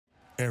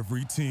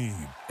Every team,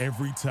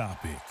 every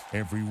topic,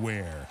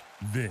 everywhere.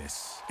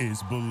 This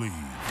is Believe.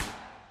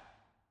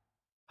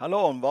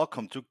 Hello and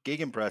welcome to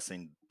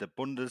Gegenpressing, the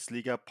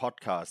Bundesliga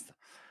podcast.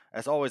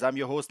 As always, I'm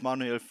your host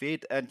Manuel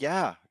Feth, and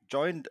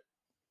joined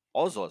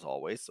also as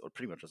always, or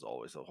pretty much as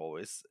always,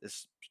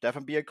 is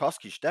Stefan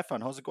Bielkowski.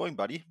 Stefan, how's it going,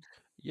 buddy?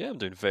 Yeah, I'm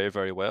doing very,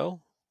 very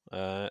well.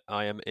 I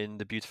am in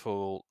the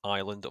beautiful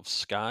island of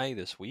Skye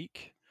this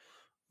week.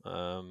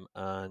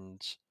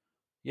 And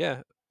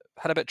yeah,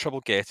 had a bit of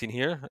trouble getting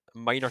here.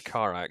 Minor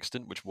car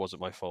accident, which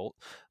wasn't my fault.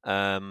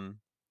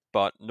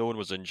 But no one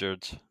was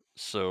injured.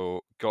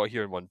 So got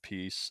here in one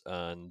piece.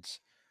 And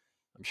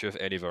I'm sure if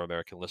any of our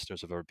American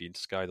listeners have ever been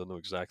to Skye, they'll know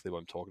exactly what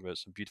I'm talking about.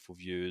 Some beautiful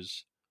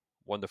views,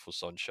 wonderful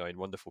sunshine,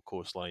 wonderful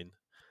coastline,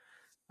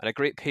 and a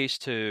great pace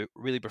to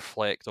really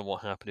reflect on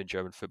what happened in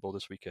German football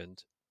this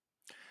weekend.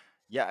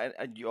 Yeah,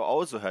 and you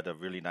also had a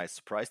really nice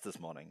surprise this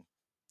morning.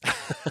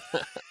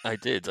 I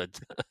did.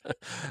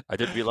 I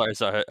didn't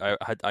realize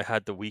I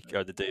had the week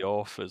or the day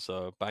off as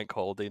a bank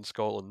holiday in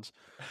Scotland,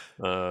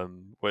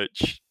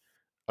 which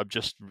I'm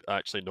just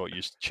actually not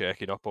used to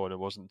checking up on. It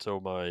wasn't until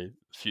my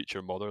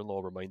future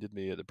mother-in-law reminded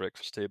me at the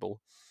breakfast table,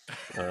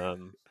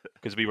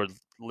 because we were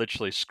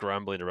literally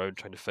scrambling around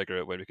trying to figure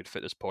out when we could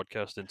fit this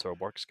podcast into our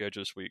work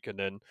schedule this week, and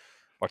then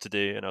or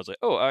today, and I was like,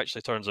 oh,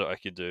 actually, turns out I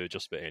can do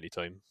just about any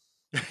time.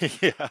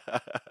 Yeah.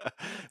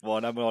 Well,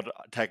 and I'm not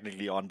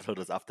technically on until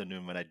this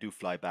afternoon when I do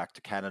fly back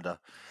to Canada.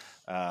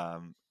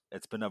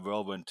 It's been a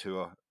whirlwind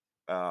tour.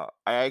 I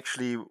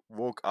actually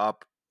woke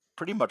up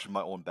pretty much in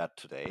my own bed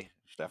today,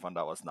 Stefan.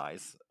 That was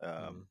nice.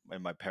 Mm.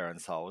 In my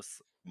parents' house,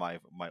 my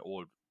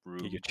old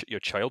room, Your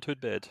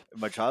childhood bed,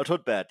 my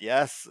childhood bed,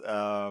 yes,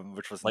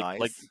 which was like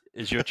nice.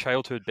 is your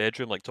childhood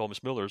bedroom like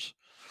Thomas Muller's?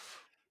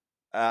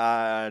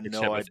 No,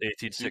 Except I with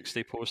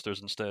 1860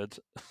 posters instead.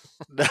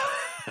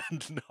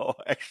 no,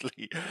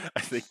 actually,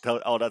 I think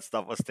all that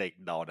stuff was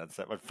taken down, and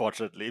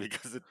unfortunately,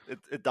 because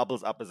it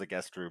doubles up as a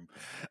guest room.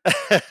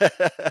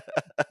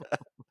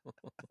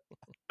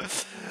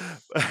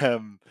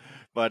 um,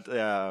 but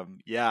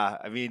yeah,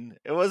 I mean,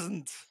 it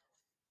wasn't.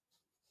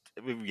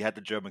 I mean, we had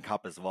the German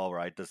Cup as well,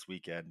 right, this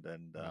weekend,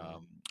 and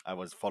Mm. I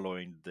was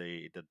following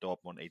the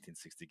Dortmund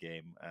 1860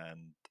 game,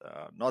 and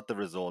not the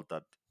result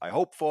that I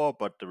hoped for,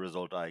 but the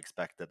result I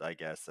expected, I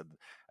guess. And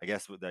I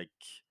guess with like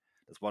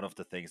that's one of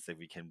the things that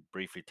we can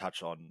briefly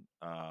touch on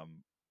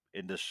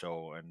in this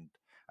show, and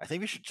I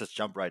think we should just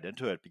jump right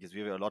into it because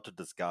we have a lot to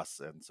discuss,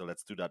 and so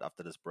let's do that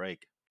after this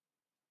break.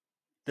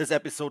 This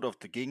episode of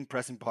the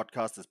Gegenpressing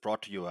podcast is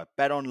brought to you by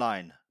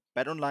BetOnline.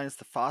 BetOnline is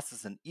the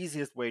fastest and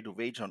easiest way to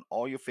wager on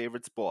all your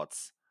favorite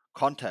sports,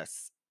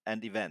 contests,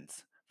 and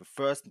events with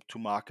first to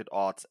market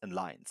odds and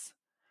lines.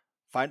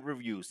 Find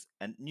reviews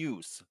and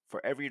news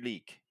for every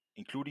league,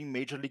 including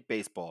Major League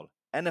Baseball,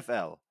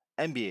 NFL,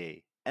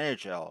 NBA,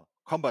 NHL,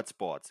 combat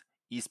sports,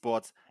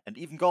 esports, and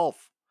even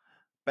golf.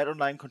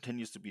 BetOnline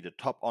continues to be the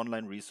top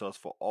online resource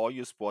for all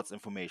your sports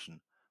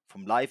information,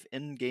 from live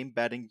in-game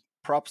betting,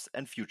 props,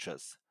 and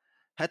futures.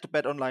 Head to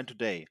BetOnline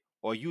today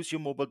or use your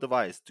mobile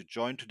device to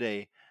join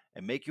today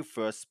and make your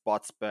first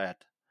sports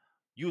bet.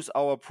 Use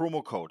our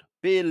promo code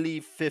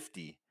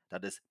BELIEVE50,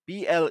 that is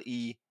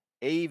BLEAV50,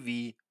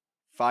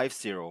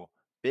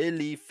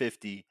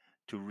 BELIEVE50,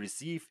 to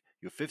receive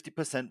your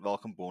 50%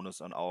 welcome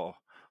bonus on our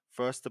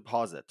first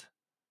deposit.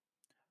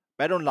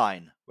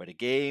 BetOnline, where the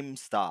game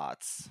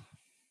starts.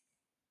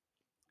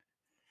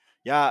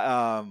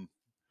 Yeah,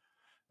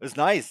 it's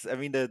nice. I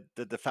mean,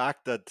 the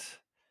fact that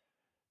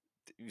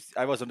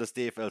I was on this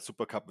DFL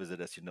Super Cup visit,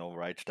 as you know,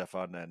 right,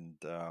 Stefan, and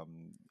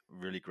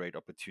really great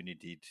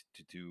opportunity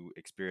to do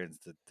experience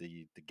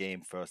the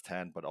game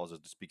firsthand, but also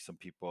to speak some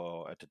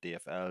people at the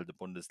DFL, the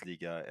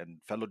Bundesliga,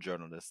 and fellow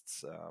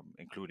journalists,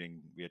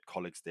 including we had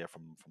colleagues there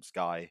from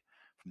Sky,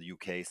 from the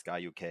UK,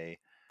 Sky UK,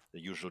 the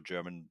usual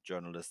German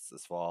journalists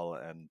as well,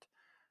 and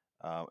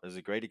it was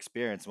a great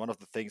experience. One of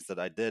the things that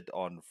I did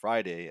on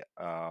Friday,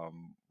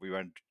 we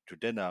went to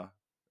dinner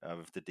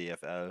with the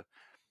DFL,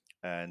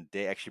 and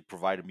they actually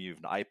provided me with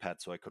an iPad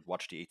so I could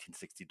watch the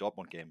 1860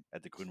 Dortmund game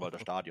at the Grünwalder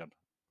Stadion.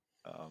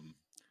 Um,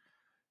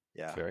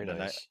 yeah, Very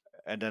nice.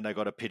 and then I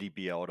got a pity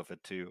beer out of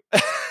it too.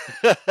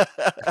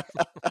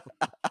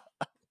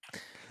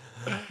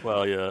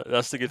 Well, yeah,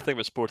 that's the good thing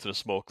about sport in a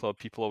small club.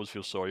 People always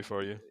feel sorry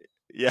for you.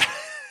 Yeah,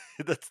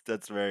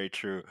 that's very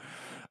true.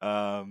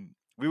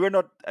 We were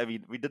not. I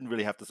mean, we didn't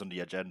really have this on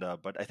the agenda,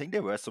 but I think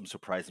there were some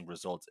surprising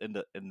results in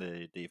the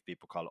DFB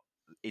Pokal.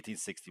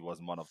 1860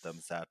 wasn't one of them,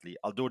 sadly.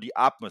 Although the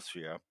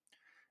atmosphere,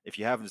 if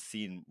you haven't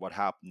seen what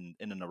happened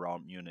in and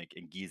around Munich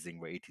in Giesing,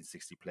 where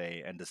 1860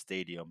 play, and the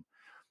stadium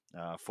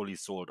fully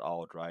sold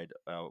out, right,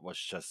 was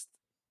just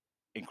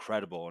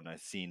incredible. And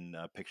I've seen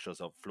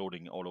pictures of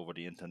floating all over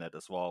the internet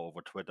as well,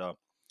 over Twitter.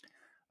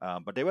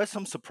 But there were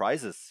some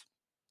surprises.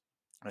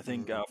 I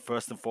think Mm.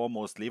 first and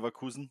foremost,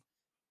 Leverkusen,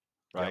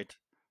 Yep. right?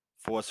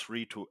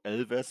 4-3 to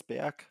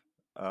Elversberg.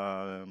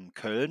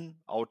 Köln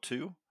out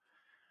too.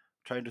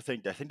 Trying to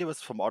think. I think there was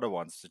some other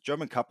ones. The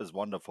German Cup is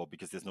wonderful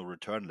because there's no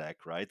return leg,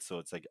 right? So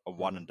it's like a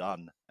one Mm. and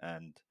done.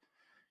 And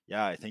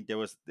yeah, I think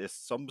there's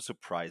some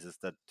surprises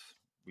that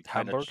we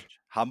kind of Hamburg.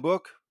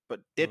 Hamburg,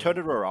 but they turned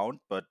it around.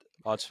 But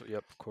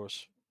Yep, of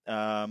course.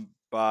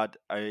 but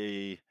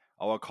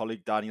our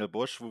colleague Daniel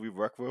Busch, who we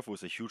work with,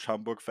 was a huge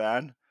Hamburg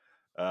fan.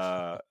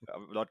 I'm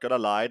not gonna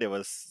lie, there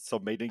was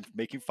some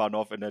making fun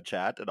of in the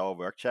chat, in our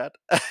work chat.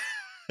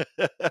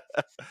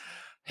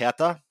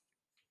 Hertha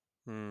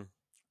Hmm.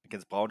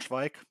 against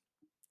Braunschweig,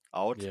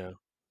 out. Yeah.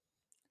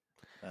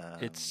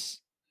 Um,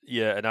 It's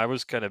yeah, and I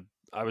was kind of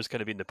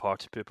being the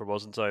party pooper,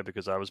 wasn't I?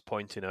 Because I was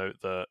pointing out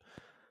that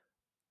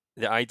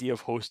the idea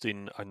of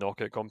hosting a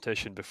knockout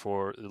competition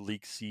before the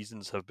league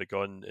seasons have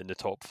begun in the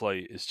top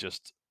flight is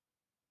just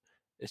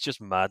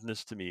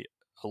madness to me.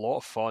 A lot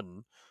of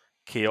fun, mhm,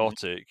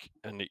 chaotic,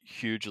 and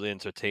hugely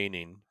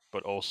entertaining,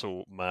 but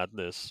also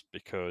madness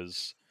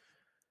because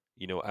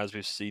as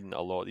we've seen,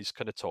 a lot of these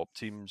kind of top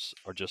teams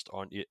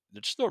aren't yet.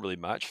 They're just not really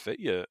match fit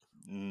yet.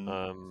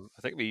 mm,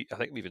 I think we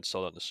even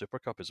saw that in the Super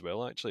Cup as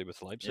well, actually,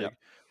 with yeah. Leipzig.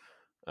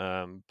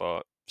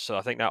 But so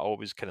I think that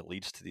always kind of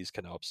leads to these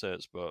kind of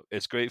upsets. But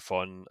it's great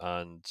fun,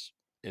 and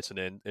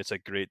it's a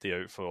great day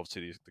out for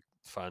obviously the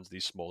fans of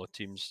these smaller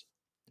teams,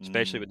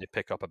 especially Mm, when they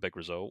pick up a big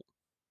result.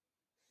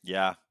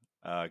 yeah.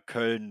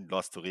 Köln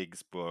lost to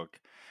Regensburg,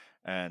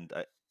 and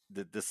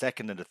the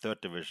second and the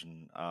third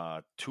division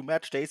are 2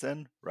 match days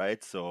in,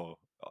 right? So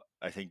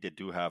I think they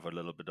do have a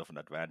little bit of an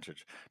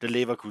advantage. The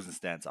Leverkusen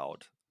stands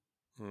out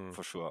Hmm.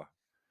 for sure,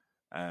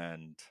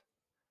 and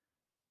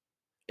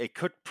it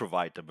could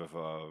provide them with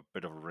a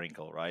bit of a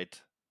wrinkle,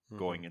 right? Mm-hmm.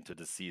 Going into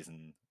the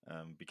season,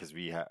 because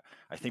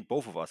I think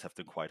both of us have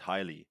done quite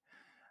highly,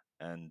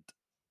 and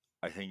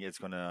I think it's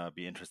gonna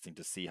be interesting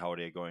to see how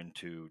they're going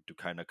to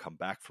kind of come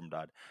back from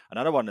that.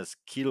 Another one is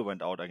Kiel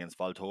went out against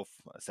Waldhof,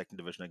 second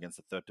division against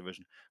the third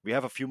division. We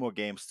have a few more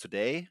games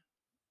today,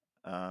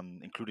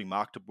 including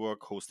Magdeburg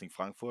hosting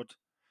Frankfurt,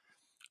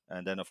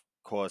 and then of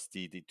course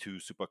the two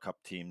Super Cup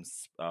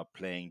teams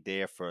playing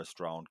their first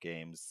round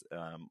games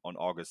on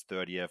August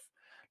 30th.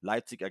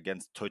 Leipzig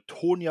against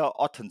Teutonia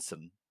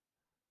Ottensen,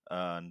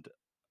 and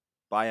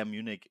Bayern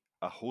Munich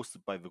are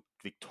hosted by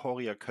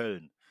Viktoria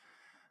Köln,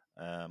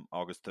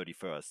 August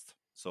 31st.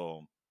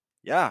 So,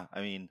 yeah,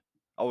 I mean,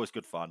 always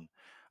good fun.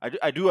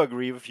 I do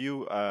agree with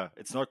you.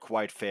 It's not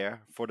quite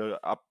fair for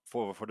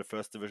the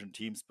first division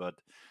teams, but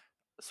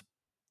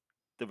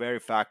the very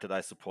fact that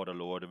I support a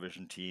lower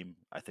division team,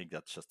 I think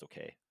that's just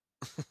okay.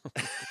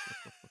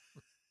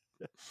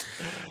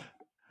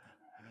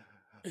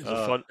 It's a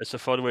uh, fun it's a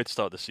fun way to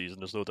start the season.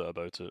 There's no doubt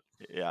about it.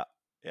 yeah,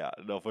 yeah,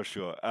 no, for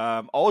sure.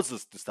 Also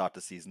to start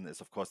the season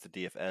is of course the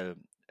DFL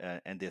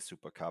and their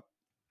Super Cup,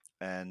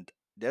 and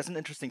there's an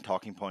interesting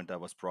talking point that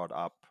was brought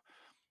up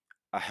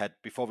ahead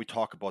before we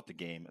talk about the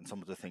game and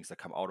some of the things that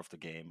come out of the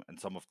game and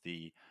some of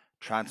the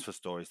transfer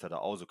stories that are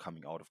also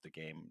coming out of the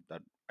game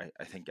that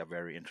I think are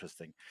very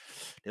interesting.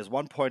 There's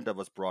one point that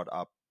was brought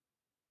up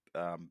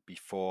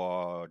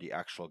before the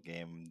actual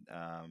game.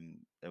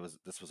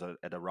 This was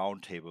at a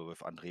round table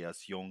with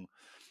Andreas Jung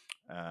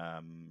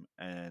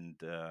and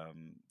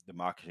the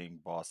marketing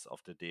boss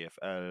of the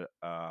DFL,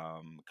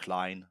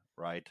 Klein,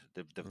 right?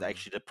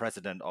 Actually the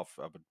president of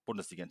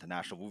Bundesliga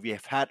International, who we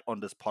have had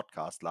on this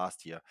podcast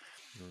last year,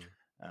 Mm.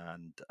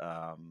 and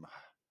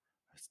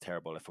it's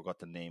terrible. I forgot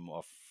the name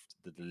of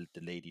the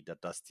lady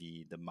that does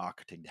the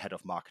marketing, the head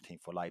of marketing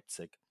for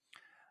Leipzig,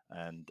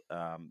 and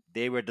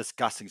they were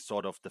discussing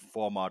sort of the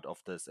format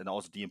of this and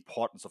also the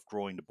importance of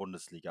growing the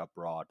Bundesliga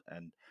abroad.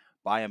 And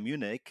Bayern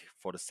Munich,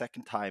 for the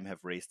second time,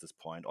 have raised this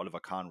point. Oliver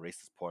Kahn raised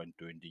this point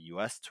during the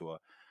US tour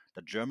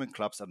that German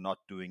clubs are not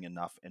doing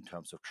enough in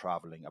terms of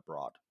traveling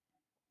abroad.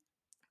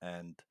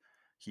 And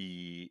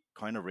he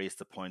kind of raised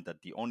the point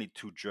that the only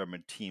two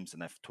German teams,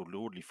 and I've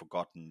totally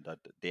forgotten that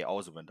they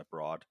also went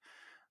abroad,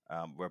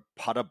 were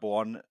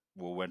Paderborn,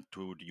 who went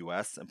to the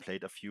US and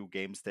played a few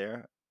games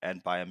there,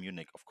 and Bayern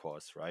Munich, of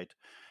course, right?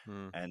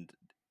 Mm. And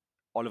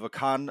Oliver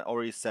Kahn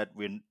already said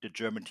the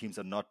German teams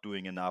are not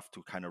doing enough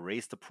to kind of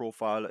raise the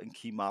profile in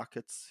key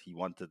markets. He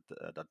wanted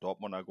that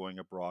Dortmund are going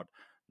abroad.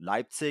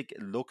 Leipzig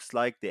looks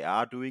like they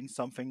are doing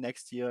something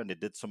next year, and they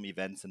did some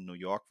events in New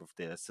York with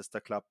their sister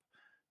club,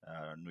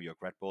 New York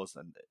Red Bulls,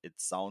 and it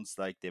sounds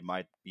like they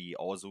might be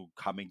also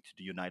coming to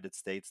the United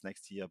States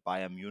next year.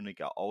 Bayern Munich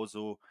are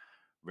also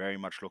very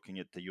much looking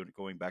at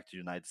going back to the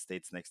United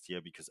States next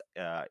year because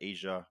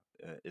Asia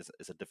is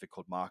a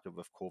difficult market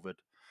with COVID.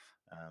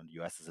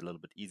 The US is a little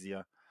bit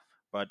easier.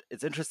 But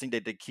it's interesting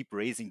that they keep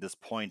raising this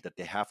point that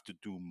they have to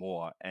do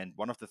more. And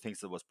one of the things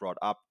that was brought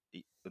up,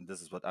 and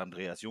this is what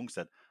Andreas Jung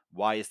said,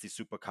 why is the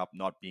Super Cup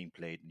not being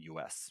played in the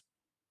US?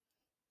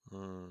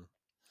 Mm.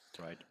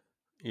 Right?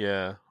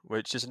 Yeah,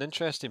 which is an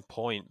interesting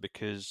point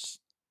because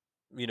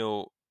you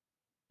know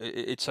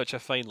it's such a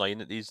fine line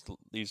that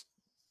these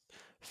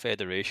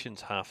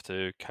federations have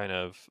to kind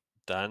of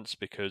dance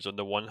because on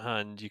the one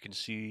hand you can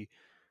see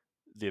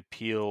the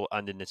appeal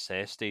and the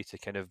necessity to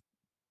kind of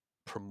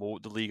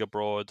promote the league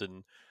abroad,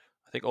 and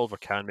I think Oliver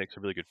Kahn makes a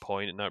really good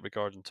point in that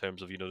regard in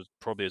terms of there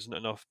probably isn't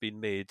enough being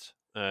made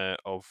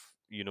of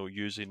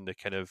using the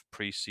kind of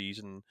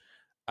pre-season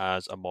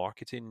as a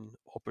marketing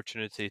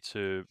opportunity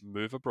to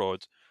move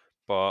abroad,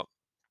 but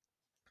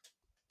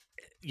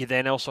you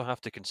then also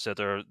have to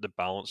consider the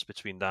balance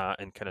between that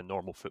and kind of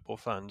normal football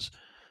fans,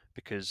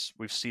 because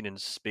we've seen in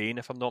Spain,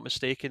 if I'm not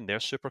mistaken, their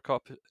Super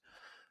Cup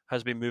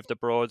has been moved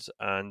abroad,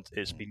 and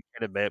it's been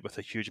kind of met with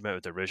a huge amount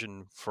of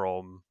derision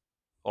from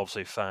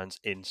obviously fans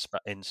in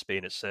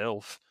Spain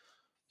itself.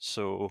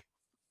 So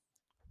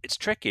it's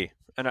tricky,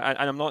 and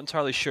I'm not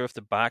entirely sure if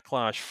the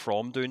backlash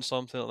from doing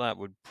something like that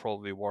would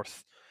probably be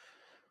worth,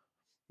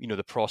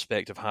 the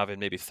prospect of having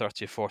maybe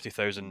 30 or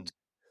 40,000 Mm,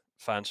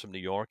 fans from New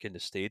York in the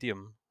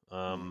stadium.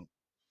 mm,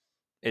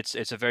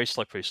 It's a very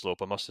slippery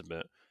slope, I must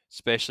admit,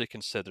 especially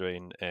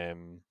considering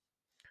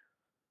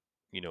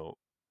you know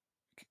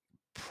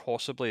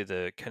possibly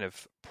the kind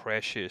of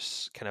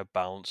precious kind of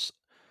balance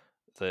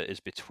that is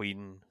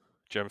between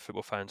German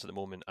football fans at the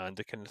moment and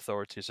the kind of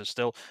authorities.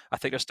 I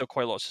think there's mm, still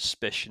quite a lot of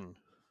suspicion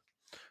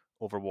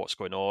over what's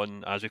going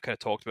on. As we've kind of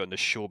talked about in the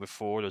show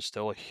before, there's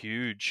still a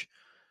huge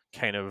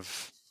kind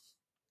of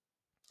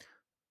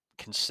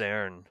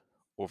concern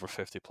over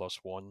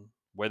 50+1.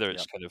 Whether yeah.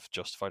 it's kind of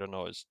justified or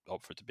not is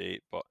up for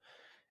debate, but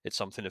it's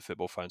something that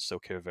football fans still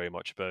care very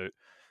much about.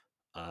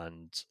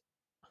 And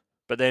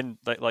but then,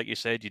 like you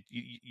said,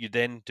 you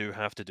then do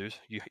have to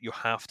you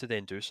have to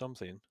then do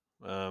something.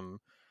 Um,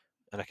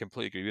 and I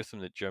completely agree with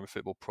him that German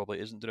football probably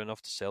isn't doing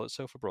enough to sell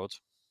itself abroad.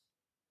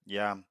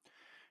 Yeah.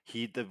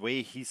 The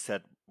way he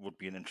said would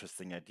be an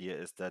interesting idea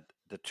is that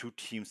the two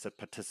teams that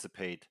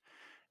participate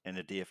in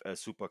the DFL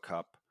Super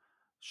Cup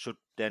should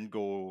then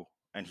go,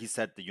 and he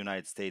said the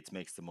United States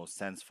makes the most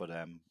sense for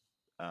them,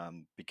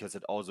 because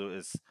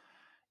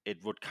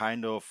it would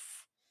kind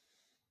of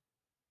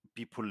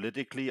be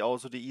politically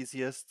also the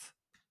easiest.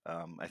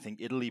 I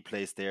think Italy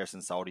plays theirs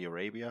in Saudi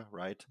Arabia,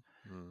 right?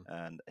 Mm,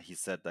 And he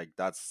said like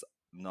that's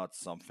not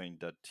something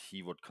that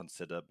he would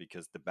consider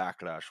because the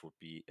backlash would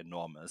be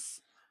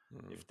enormous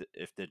mm,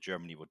 if the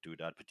Germany would do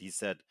that. But he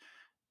said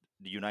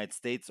the United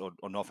States or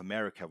North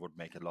America would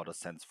make a lot of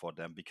sense for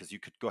them because you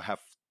could go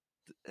have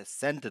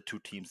send the two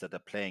teams that are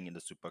playing in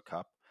the Super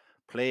Cup,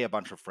 play a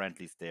bunch of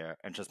friendlies there,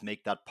 and just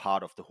make that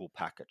part of the whole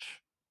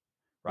package,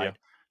 yeah. right?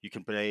 You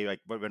can play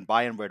like when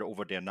Bayern were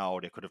over there now,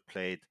 they could have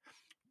played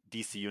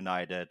DC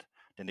United,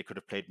 then they could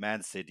have played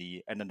Man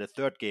City, and then the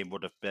third game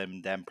would have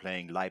been them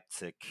playing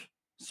Leipzig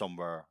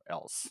somewhere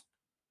else.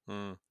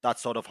 Mm,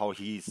 That's sort of how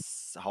he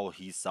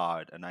saw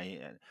it, and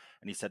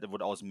he said it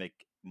would also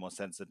make more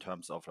sense in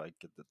terms of like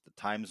the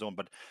time zone.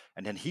 But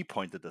and then he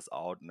pointed this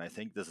out, and I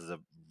think this is a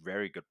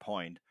very good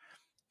point.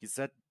 He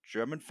said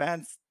German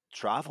fans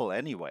travel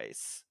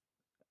anyways.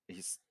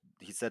 He's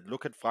he said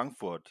look at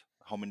Frankfurt,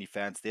 how many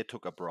fans they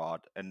took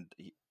abroad, and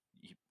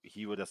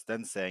he was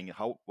then saying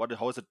how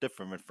is it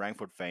different when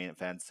Frankfurt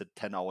fans sit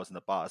 10 hours in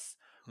a bus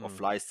or mm.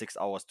 fly 6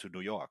 hours to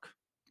New York?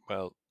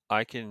 Well,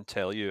 I can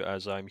tell you,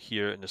 as I'm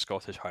here in the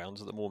Scottish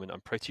Highlands at the moment,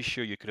 I'm pretty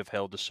sure you could have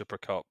held the Super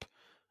Cup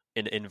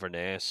in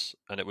Inverness,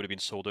 and it would have been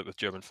sold out with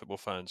German football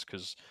fans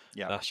because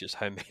Yeah. that's just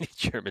how many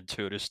German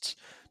tourists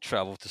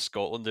travel to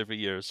Scotland every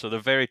year. So they're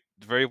very,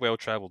 very well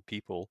travelled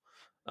people.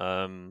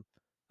 Um,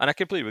 and I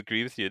completely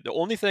agree with you. The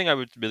only thing I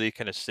would really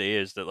kind of say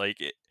is that,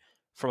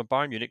 from a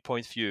Bayern Munich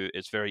point of view,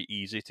 it's very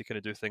easy to kind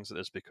of do things like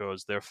this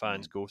because their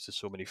fans Hmm. go to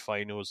so many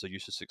finals, they're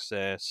used to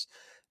success,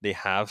 they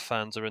have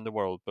fans around the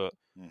world. But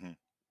Hmm.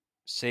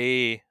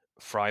 say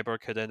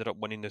Freiburg had ended up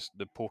winning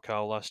the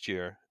Pokal last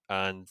year,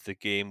 and the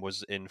game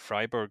was in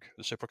Freiburg,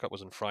 the Super Cup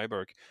was in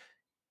Freiburg.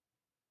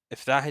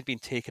 If that had been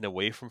taken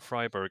away from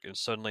Freiburg and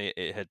suddenly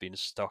it had been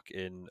stuck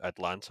in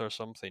Atlanta or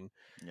something,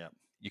 Yeah.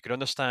 you could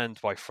understand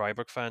why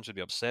Freiburg fans would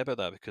be upset about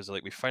that because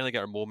like we finally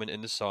get our moment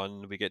in the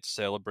sun, we get to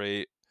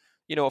celebrate.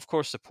 Of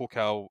course, the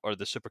Pokal or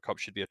the Super Cup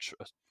should be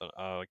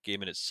a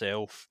game in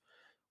itself,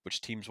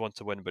 which teams want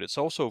to win, but it's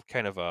also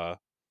kind of a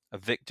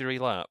victory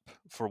lap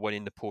for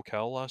winning the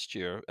Pokal last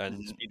year,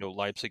 and Hmm.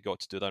 Leipzig got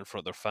to do that in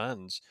front of their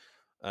fans.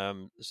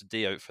 It's a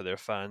day out for their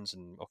fans,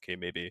 and okay,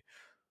 maybe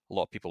a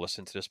lot of people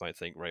listening to this might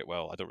think, right,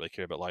 well, I don't really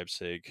care about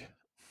Leipzig.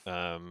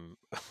 Um,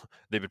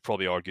 they would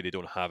probably argue they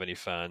don't have any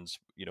fans,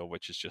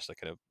 which is just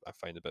I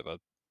find a bit of a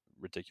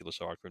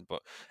ridiculous argument.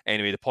 But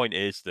anyway, the point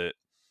is that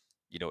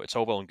it's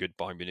all well and good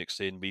Bayern Munich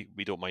saying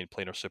we don't mind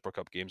playing our Super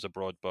Cup games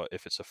abroad, but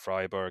if it's a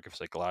Freiburg, if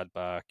it's a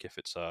Gladbach, if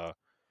it's a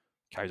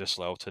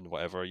Kaiserslautern,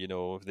 whatever,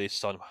 if they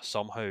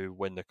somehow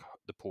win the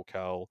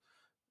Pokal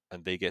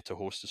and they get to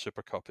host the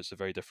Super Cup, it's a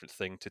very different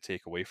thing to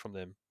take away from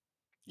them.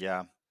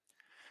 Yeah.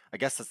 I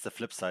guess that's the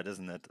flip side,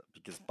 isn't it?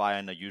 Because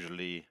Bayern are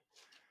usually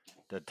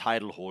the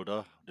title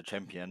holder, the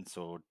champion,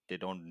 so they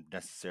don't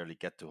necessarily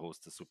get to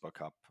host the Super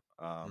Cup.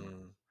 Um,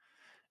 Mm,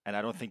 and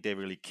I don't think they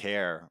really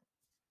care,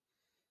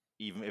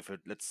 even if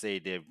let's say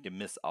they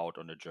miss out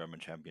on the German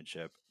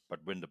championship,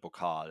 but win the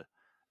Pokal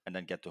and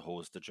then get to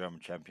host the German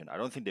champion. I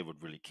don't think they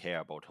would really care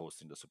about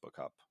hosting the Super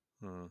Cup,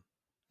 mm,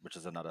 which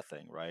is another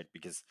thing, right?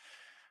 Because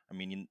I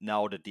mean,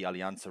 now that the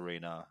Allianz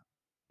Arena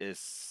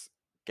is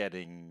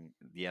getting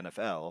the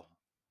NFL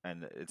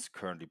and it's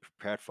currently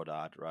prepared for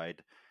that,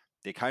 right?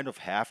 They kind of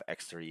have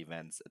extra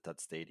events at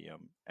that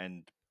stadium.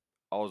 And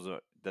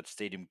also, that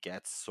stadium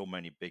gets so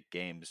many big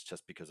games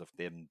just because of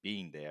them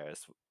being there.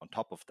 On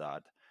top of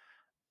that,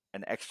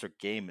 an extra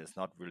game is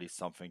not really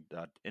something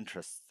that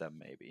interests them,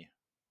 maybe,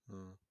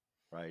 Mm.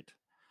 right?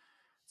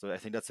 So I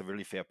think that's a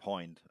really fair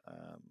point.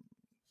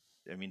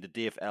 I mean, the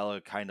DFL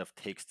kind of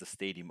takes the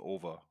stadium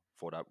over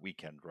for that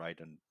weekend, right,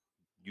 and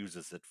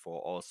uses it for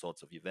all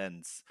sorts of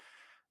events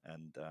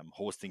and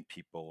hosting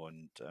people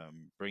and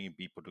bringing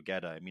people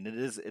together. I mean, it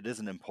is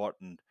an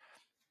important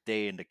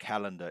day in the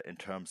calendar in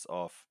terms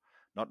of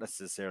not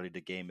necessarily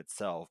the game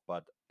itself,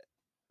 but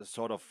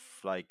sort of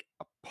like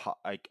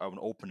like an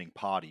opening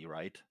party,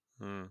 right,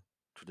 Mm.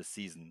 to the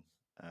season.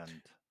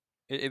 And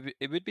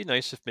It would be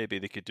nice if maybe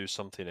they could do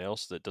something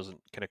else that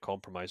doesn't kind of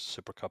compromise the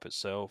Super Cup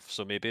itself.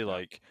 So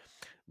yeah,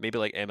 maybe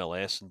like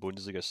MLS and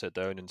Bundesliga sit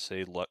down and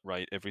say, look,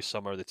 right, every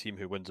summer the team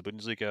who wins the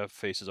Bundesliga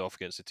faces off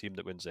against the team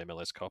that wins the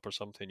MLS Cup or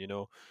something, you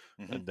know.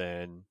 hmm And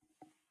then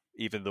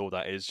even though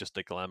that is just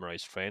a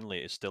glamorized friendly,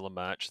 it's still a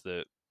match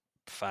that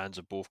fans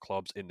of both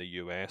clubs in the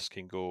US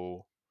can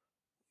go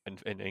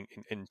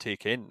and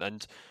take in.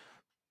 And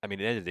I mean,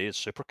 at the end of the day, the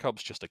Super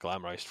Cup's just a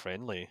glamorized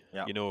friendly,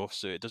 yeah, you know,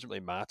 so it doesn't really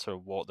matter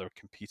what they're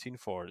competing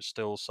for. It's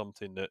still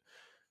something that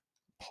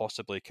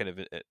possibly kind of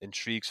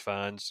intrigues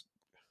fans,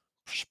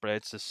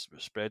 spreads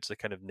the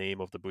kind of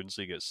name of the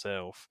Bundesliga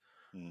itself,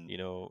 mm, you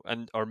know,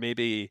 and or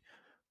maybe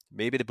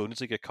the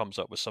Bundesliga comes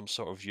up with some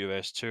sort of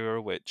US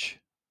tour which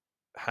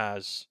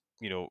has,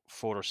 you know,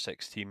 4 or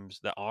 6 teams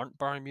that aren't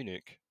Bayern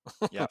Munich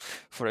yeah,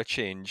 for a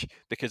change,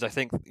 because I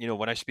think, you know,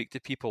 when I speak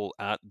to people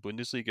at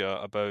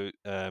Bundesliga about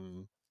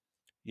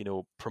you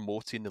know,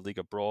 promoting the league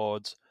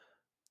abroad,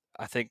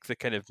 I think the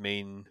kind of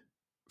main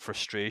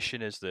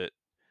frustration is that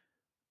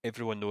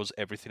everyone knows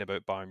everything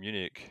about Bayern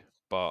Munich,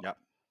 but yeah,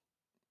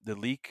 the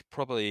league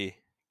probably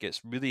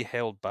gets really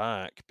held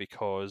back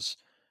because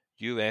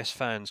US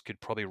fans could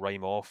probably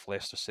rhyme off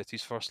Leicester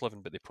City's first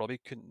 11, but they probably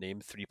couldn't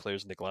name 3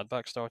 players in the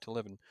Gladbach start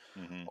 11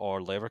 hmm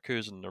or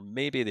Leverkusen, or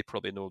maybe they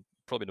probably know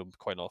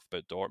quite enough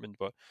about Dortmund,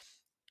 but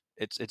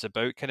it's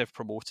about kind of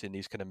promoting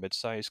these kind of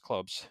mid-sized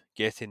clubs,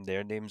 getting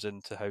their names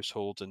into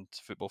households and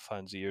football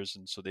fans' ears,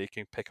 and so they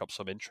can pick up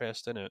some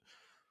interest in it.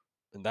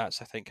 And that's,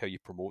 I think, how you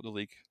promote the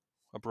league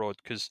abroad.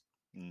 Because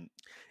mm,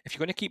 if you're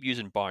going to keep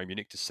using Bayern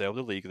Munich to sell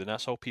the league, then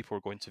that's all people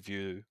are going to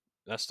view.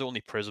 That's the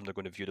only prism they're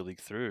going to view the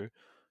league through.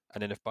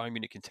 And then if Bayern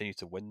Munich continue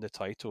to win the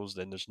titles,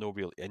 then there's no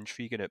real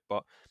intrigue in it.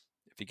 But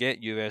if you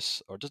get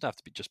US, or it doesn't have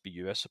to be just be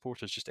US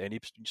supporters, just any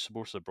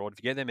supporters abroad, if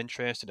you get them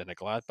interested in a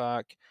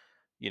Gladbach,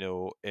 you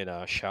know, in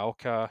a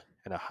Schalke,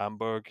 in a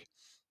Hamburg,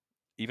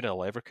 even a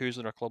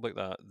Leverkusen or a club like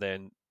that,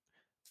 then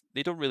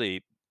they don't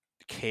really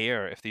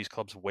care if these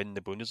clubs win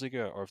the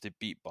Bundesliga or if they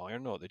beat Bayern or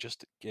not. They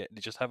just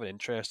have an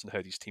interest in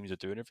how these teams are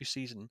doing every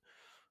season.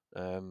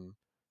 Um,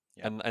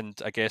 yeah. and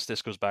I guess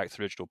this goes back to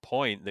the original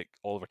point that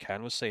Oliver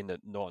Kahn was saying, that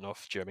not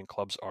enough German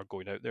clubs are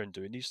going out there and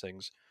doing these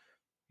things.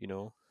 You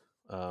know,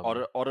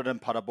 um, Other than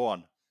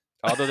Paderborn.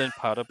 other than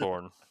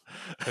Paderborn,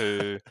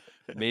 who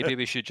maybe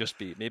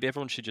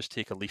everyone should just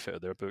take a leaf out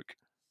of their book.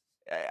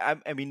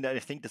 I mean, I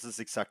think this is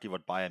exactly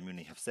what Bayern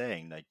Munich have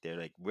saying. Like they're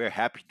like, we're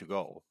happy to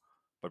go,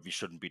 but we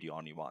shouldn't be the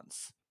only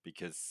ones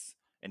because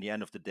in the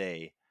end of the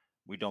day,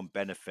 we don't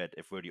benefit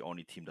if we're the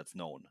only team that's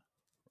known,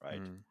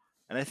 right? Mm,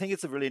 And I think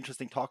it's a really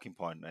interesting talking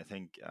point. And I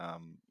think,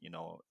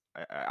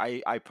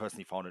 I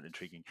personally found it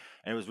intriguing,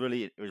 and it was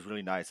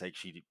really nice. I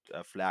actually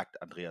flagged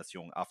Andreas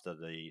Jung after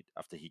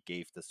he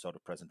gave this sort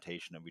of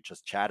presentation, and we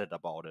just chatted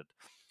about it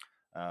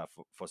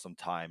for some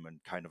time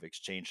and kind of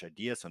exchange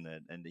ideas on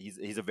it. And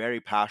he's a very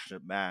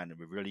passionate man, and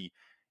we're really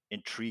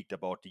intrigued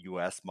about the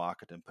U.S.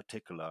 market in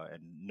particular,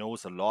 and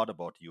knows a lot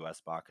about the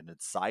U.S. market and the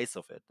size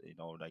of it. You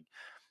know, like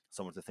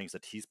some of the things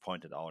that he's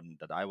pointed out and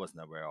that I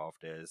wasn't aware of.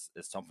 Is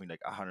something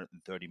like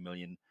 130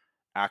 million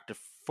active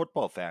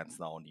football fans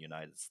now in the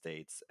United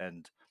States,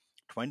 and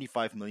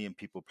 25 million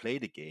people play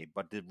the game.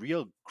 But the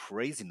real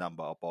crazy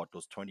number about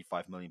those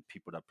 25 million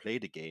people that play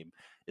the game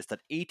is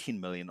that 18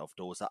 million of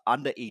those are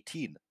under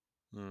 18,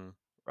 mm.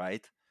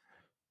 right?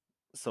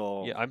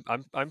 So Yeah,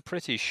 I'm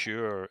pretty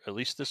sure. At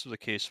least this was the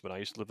case when I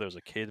used to live there as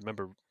a kid. I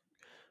remember,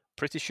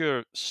 pretty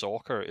sure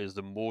soccer is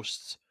the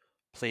most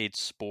played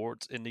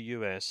sport in the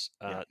US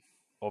yeah, at,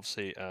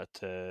 obviously,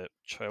 at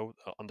child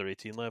under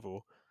 18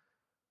 level.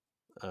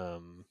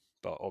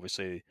 But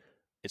obviously,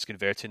 it's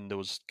converting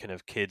those kind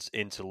of kids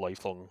into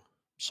lifelong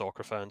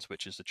soccer fans,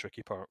 which is the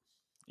tricky part.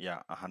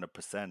 yeah,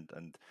 100%.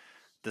 And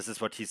this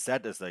is what he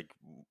said is like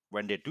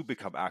when they do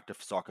become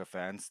active soccer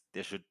fans,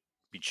 they should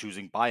be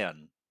choosing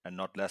Bayern and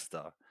not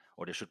Leicester,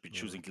 or they should be Mm,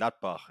 choosing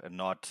Gladbach and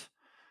not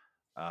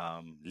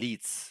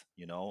Leeds,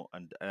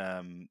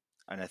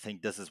 and I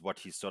think this is what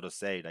he's sort of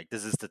saying. Like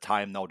this is the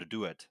time now to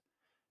do it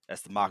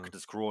as the mm, market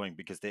is growing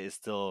because there is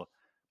still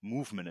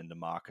movement in the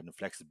market and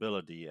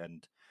flexibility.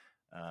 And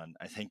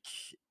I think,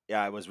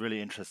 yeah, it was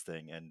really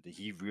interesting. And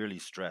he really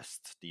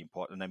stressed the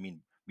important. I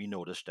mean, we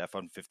know this,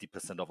 Stefan,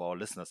 50% of our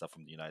listeners are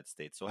from the United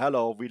States. So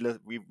hello,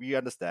 we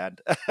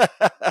understand.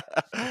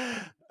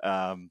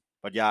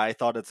 But yeah, I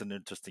thought it's an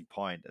interesting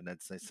point, and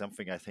it's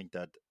something I think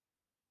that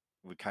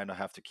we kind of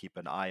have to keep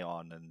an eye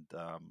on, and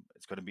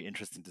it's going to be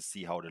interesting to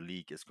see how the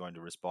league is going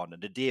to respond.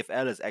 And the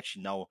DFL is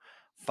actually now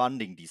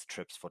funding these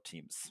trips for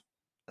teams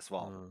as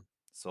well. Mm.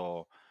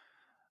 So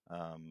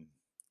um,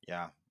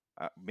 yeah,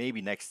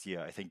 maybe next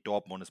year. I think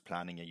Dortmund is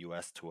planning a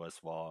US tour as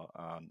well.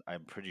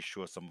 I'm pretty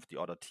sure some of the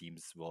other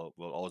teams will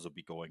also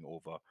be going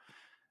over,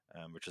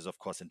 which is of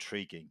course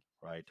intriguing,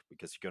 right?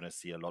 Because you're gonna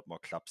see a lot more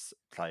clubs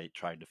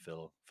trying to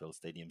fill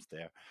stadiums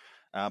there.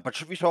 But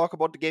should we talk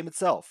about the game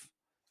itself?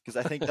 Because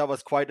I think that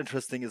was quite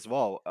interesting as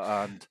well,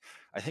 and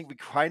I think we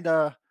kind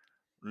of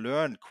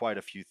learned quite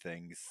a few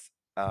things.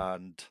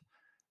 And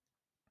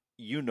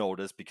you know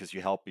this because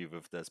you helped me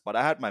with this, but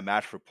I had my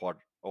match report,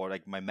 or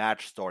like my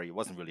match story. It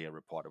wasn't really a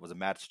report, it was a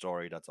match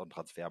story that's on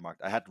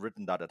Transfermarkt. I had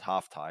written that at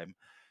halftime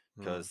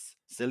Mm. because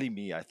silly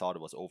me, I thought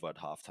it was over at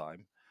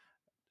halftime.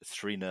 It's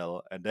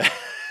 3-0, and then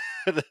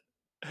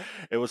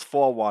it was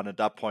 4-1. At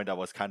that point, I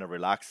was kind of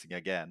relaxing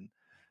again.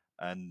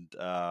 And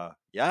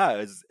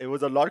yeah, it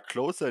was a lot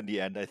closer in the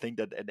end, I think,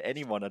 than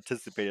anyone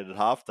anticipated at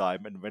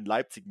halftime. And when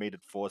Leipzig made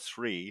it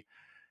 4-3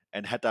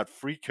 and had that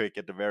free kick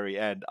at the very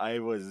end, I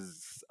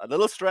was a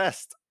little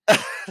stressed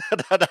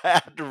that I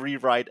had to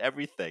rewrite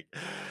everything.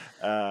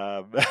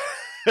 Um,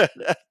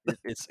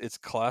 It's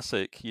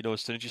classic. You know,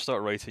 as soon as you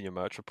start writing your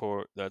match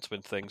report, that's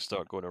when things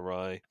start going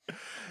awry.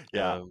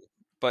 yeah.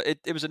 But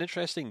it was an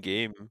interesting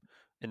game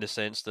in the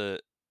sense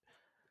that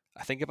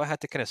I think if I had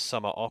to kind of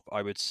sum it up,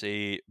 I would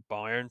say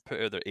Bayern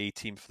put out their A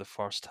team for the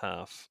first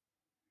half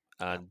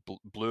Yeah. and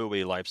blew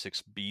away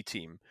Leipzig's B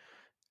team.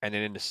 And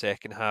then in the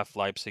second half,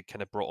 Leipzig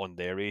kind of brought on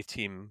their A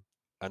team,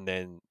 and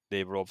then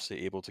they were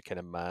obviously able to kind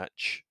of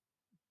match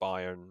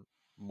Bayern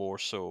more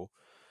so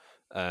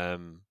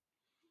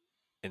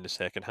in the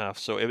second half.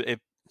 So it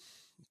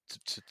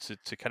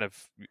to kind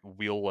of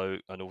wheel out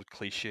an old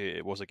cliche,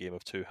 it was a game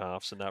of two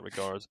halves in that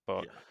regard.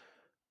 But Yeah.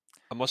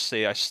 I must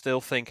say, I still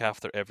think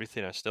after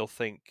everything, I still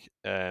think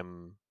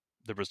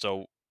the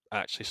result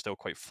actually still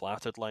quite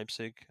flattered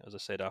Leipzig, as I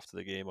said after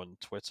the game on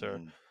Twitter.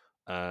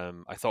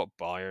 Mhm. I thought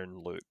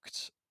Bayern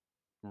looked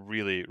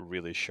really,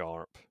 really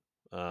sharp.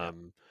 Yeah.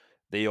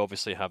 They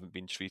obviously haven't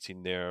been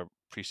treating their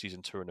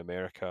preseason tour in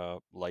America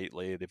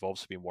lightly. They've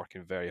obviously been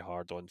working very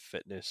hard on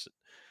fitness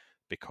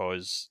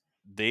because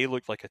they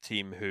looked like a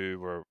team who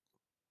were,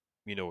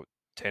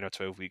 10 or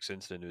 12 weeks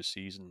into the new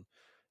season.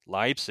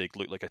 Leipzig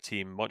looked like a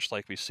team, much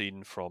like we've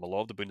seen from a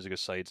lot of the Bundesliga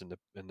sides in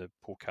the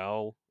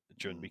Pokal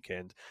during the Mhm.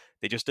 weekend.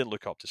 They just didn't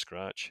look up to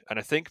scratch. And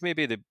I think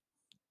maybe the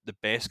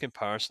best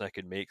comparison I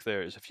could make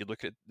there is if you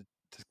look at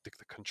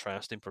the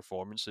contrasting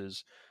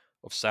performances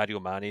of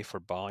Sadio Mane for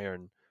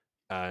Bayern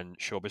and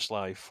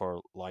Szoboszlai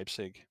for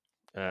Leipzig.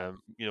 Yeah.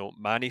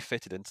 Mane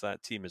fitted into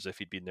that team as if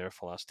he'd been there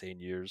for the last 10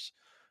 years.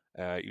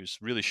 He was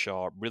really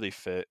sharp, really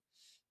fit,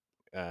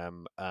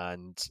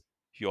 and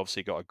he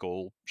obviously got a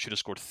goal. Should have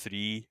scored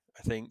three,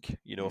 I think, if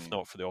Mhm.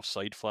 not for the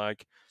offside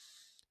flag.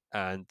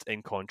 And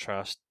in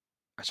contrast,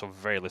 I saw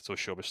very little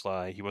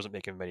Szoboszlai. He wasn't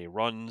making many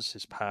runs.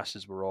 His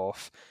passes were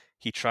off.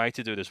 He tried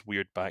to do this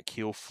weird back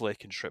heel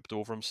flick and tripped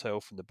over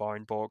himself in the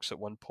Bayern box at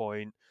one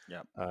point.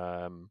 Yeah.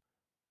 Um,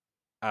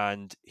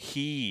 and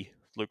he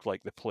looked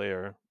like the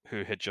player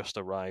who had just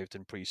arrived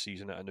in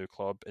pre-season at a new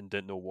club and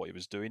didn't know what he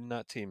was doing in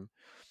that team.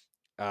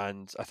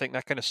 And I think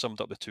that kind of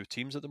summed up the two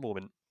teams at the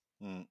moment.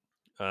 Mm.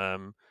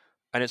 Um,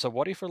 and it's a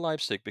worry for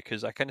Leipzig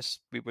because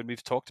when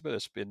we've talked about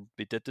this,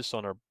 we did this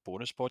on our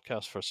bonus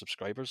podcast for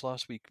subscribers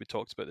last week. We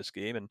talked about this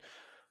game, and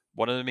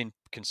one of the main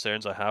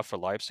concerns I have for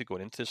Leipzig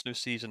going into this new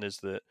season is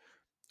that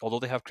although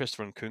they have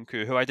Christopher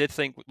Nkunku, who I did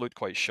think looked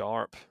quite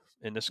sharp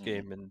in this Mhm.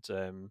 game,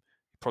 and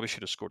probably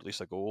should have scored at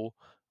least a goal.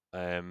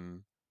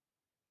 Um,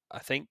 I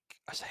think,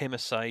 as him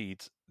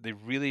aside, they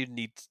really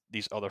need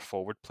these other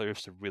forward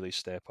players to really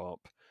step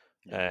up.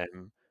 Yeah.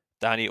 Um,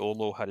 Danny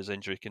Olmo had his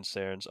injury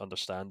concerns,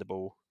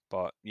 understandable,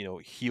 but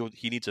he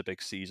needs a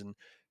big season.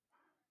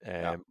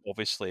 Yeah.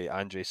 Obviously,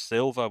 Andre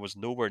Silva was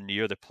nowhere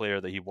near the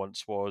player that he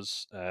once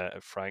was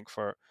at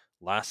Frankfurt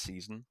last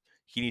season.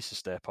 He needs to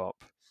step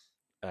up.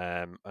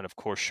 And of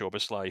course,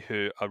 Szoboszlai,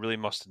 who I really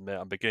must admit,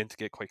 I'm beginning to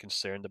get quite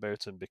concerned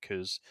about him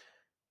because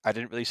I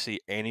didn't really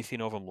see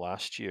anything of him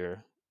last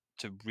year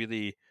to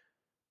really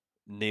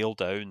nail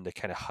down the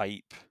kind of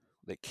hype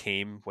that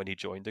came when he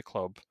joined the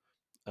club.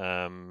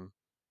 Um,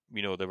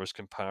 there was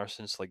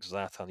comparisons like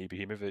Zlatan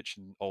Ibrahimovic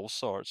and all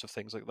sorts of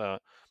things like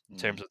that in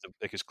terms Mhm.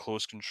 of his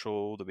close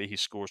control, the way he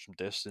scores from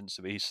distance,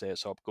 the way he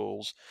sets up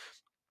goals.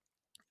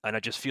 And I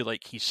just feel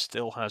like he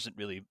still hasn't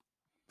really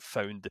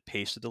found the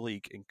pace of the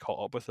league and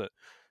caught up with it.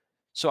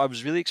 So I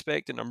was really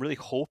expecting, I'm really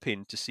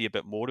hoping to see a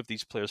bit more of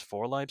these players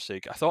for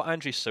Leipzig. I thought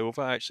Andre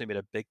Silva actually made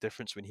a big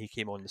difference when he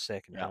came on the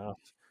second Yeah.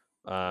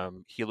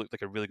 half. He looked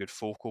like a really good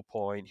focal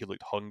point. He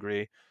looked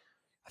hungry.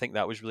 I think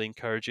that was really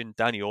encouraging.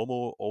 Danny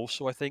Olmo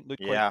also, I think,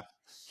 looked quite. Yeah.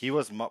 He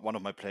was one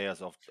of my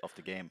players of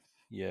the game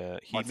Yeah,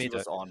 he once he made a.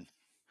 was on.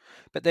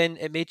 But then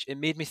it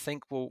made me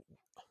think. Well,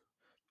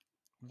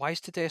 why is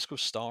Tedesco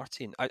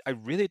starting? I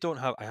really don't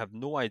have. I have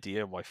no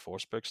idea why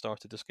Forsberg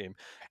started this game,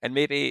 and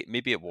maybe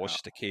it was Yeah.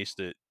 just a case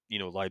that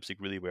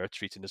Leipzig really were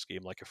treating this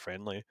game like a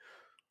friendly.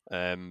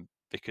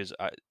 Because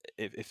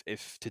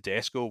if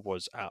Tedesco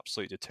was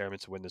absolutely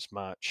determined to win this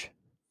match,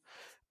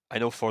 I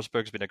know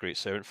Forsberg's been a great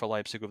servant for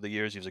Leipzig over the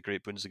years. He was a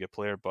great Bundesliga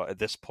player, but at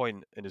this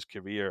point in his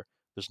career,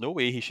 there's no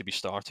way he should be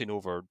starting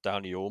over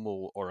Dani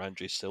Olmo or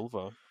Andre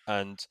Silva.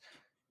 And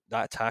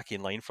that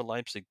attacking line for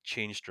Leipzig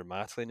changed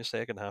dramatically in the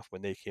second half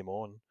when they came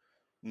on.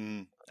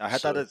 I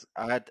had So,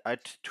 I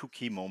had two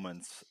key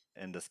moments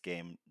in this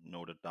game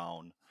noted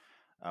down.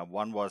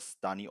 One was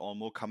Dani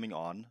Olmo coming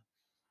on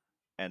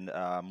and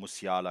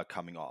Musiala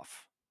coming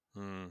off.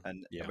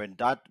 And yeah.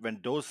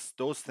 when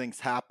those things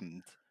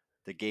happened,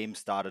 the game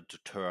started to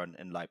turn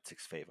in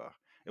Leipzig's favor.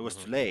 It was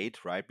Mm-hmm. too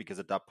late, right? Because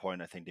at that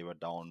point, I think they were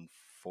down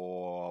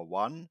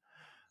 4-1.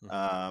 Mm-hmm.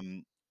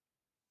 Um,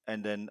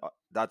 and then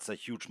that's a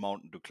huge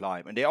mountain to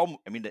climb. And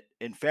I mean,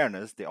 in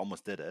fairness, they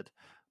almost did it,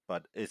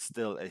 but it's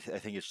still, I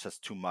think it's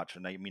just too much.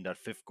 And I mean, that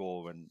fifth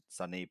goal when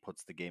Sané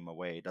puts the game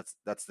away,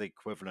 that's the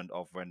equivalent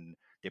of when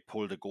they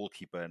pull the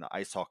goalkeeper in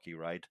ice hockey,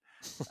 right?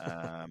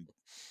 Um,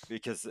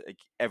 because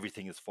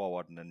everything is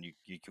forward, and then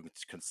you can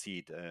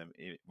concede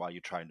while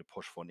you're trying to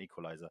push for an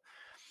equalizer.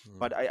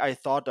 But I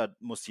thought that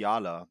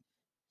Musiala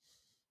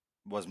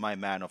was my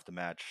man of the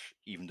match,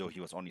 even though he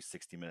was only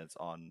 60 minutes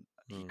on.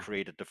 He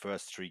created the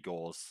first three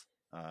goals.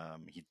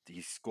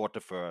 He scored the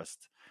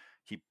first.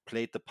 He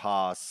played the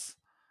pass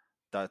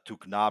that to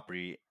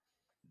Gnabry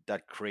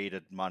that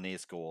created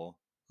Mane's goal.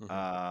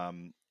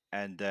 Mm-hmm.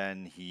 And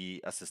then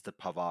he assisted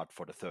Pavard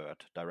for the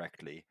third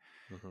directly.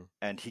 Mm-hmm.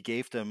 And he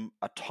gave them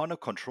a ton of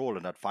control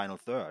in that final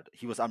third.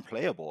 He was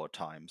unplayable at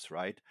times,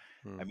 right?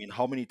 I mean,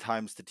 how many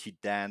times did he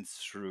dance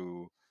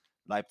through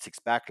Leipzig's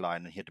backline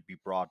and he had to be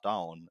brought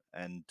down?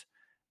 And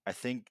I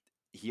think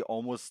he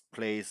almost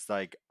plays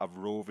like a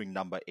roving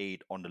number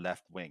 8 on the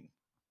left wing,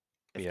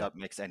 if Yeah. that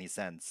makes any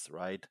sense,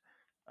 right?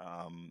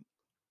 Um,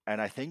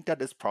 and I think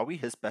that is probably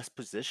his best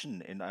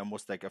position in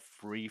almost like a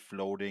free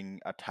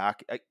floating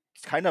attack.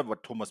 It's kind of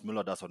what Thomas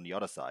Müller does on the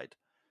other side,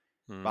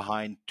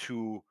 behind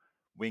two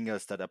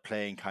wingers that are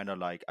playing kind of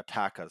like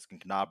attackers,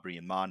 Gnabry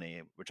and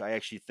Mane, which I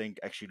actually think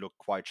actually look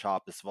quite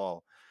sharp as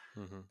well.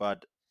 Mm-hmm.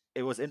 But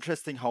it was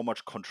interesting how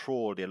much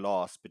control they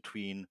lost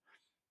between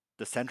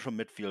the central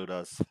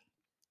midfielders,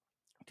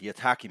 the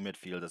attacking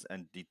midfielders,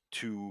 and the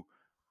two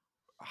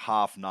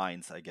half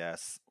nines, I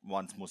guess,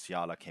 once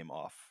Musiala came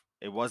off.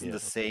 It wasn't Yeah. the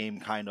same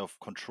kind of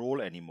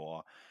control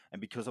anymore.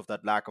 And because of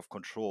that lack of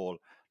control,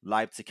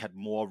 Leipzig had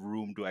more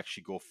room to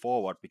actually go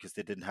forward because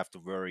they didn't have to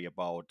worry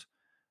about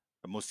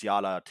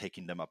Musiala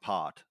taking them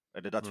apart.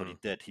 And that's what he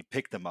did. He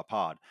picked them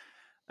apart.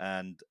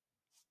 And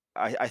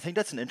I think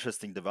that's an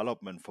interesting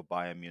development for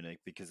Bayern Munich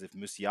because if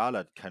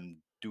Musiala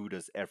can do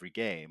this every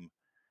game,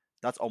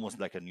 that's almost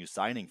like a new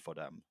signing for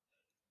them.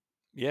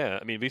 Yeah,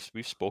 I mean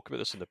we've spoke about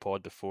this in the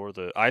pod before.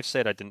 I've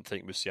said I didn't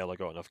think Musiala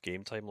got enough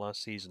game time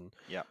last season.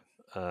 Yeah.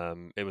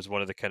 It was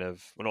one of the kind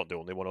of, well, not the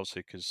only one,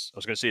 obviously, because I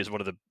was going to say it's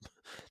one of the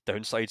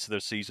downsides of their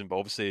season, but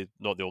obviously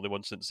not the only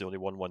one since they only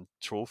won one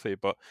trophy.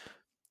 But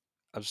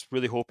I was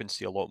really hoping to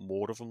see a lot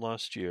more of him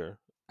last year,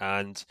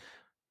 and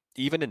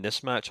even in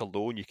this match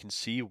alone, you can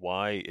see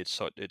why it's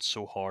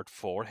so hard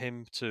for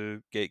him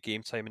to get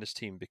game time in his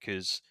team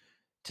because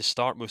to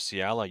start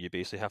Musiala, you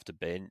basically have to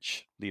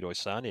bench Leroy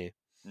Sané,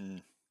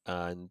 Mm,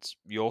 and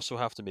you also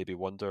have to maybe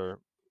wonder,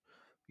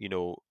 you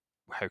know,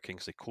 how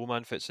Kingsley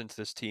Coman fits into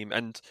this team,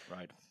 and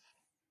right.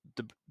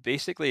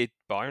 basically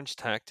Bayern's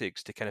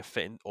tactics to kind of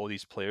fit in all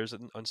these players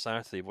on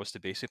Saturday was to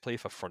basically play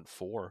for front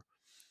four.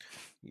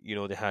 You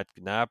know, they had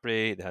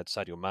Gnabry, they had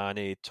Sadio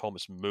Mane,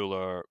 Thomas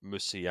Muller,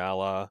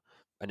 Musiala,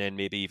 and then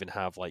maybe even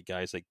have like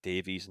guys like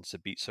Davies and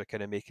Sabitzer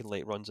kind of making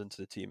late runs into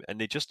the team, and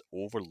they just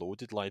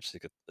overloaded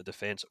Leipzig at the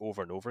defense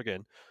over and over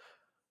again.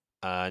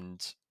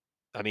 And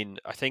I mean,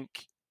 I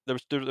think there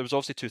was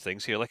obviously two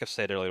things here. Like I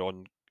said earlier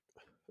on,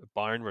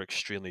 Bayern were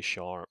extremely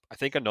sharp. I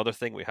think another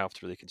thing we have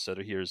to really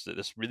consider here is that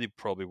this really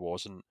probably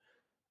wasn't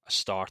a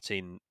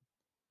starting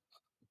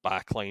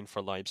backline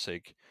for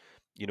Leipzig.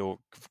 You know,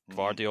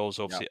 Gvardiol's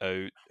Yeah. obviously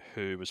out,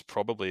 who was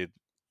probably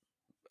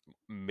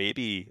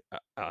maybe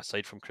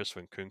aside from Chris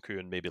Nkunku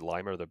and maybe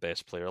Leimer, their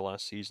best player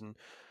last season.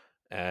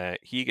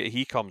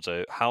 He comes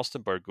out.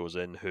 Halstenberg goes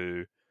in,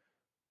 who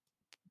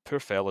poor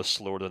fella's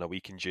slower than a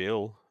week in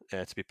jail.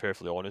 To be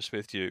perfectly honest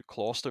with you,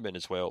 Klosterman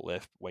as well,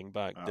 left wing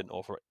back, Uh, didn't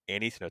offer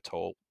anything at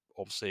all.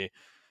 Obviously,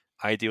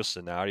 ideal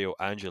scenario,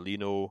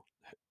 Angelino,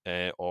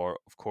 or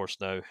of course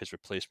now his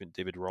replacement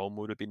David Rom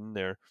would have been in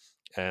there,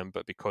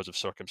 but because of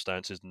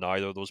circumstances,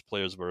 neither of those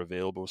players were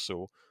available,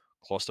 so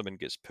Klosterman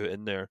gets put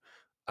in there,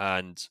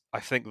 and I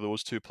think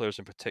those two players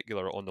in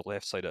particular on the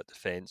left side at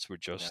defence were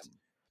yeah. just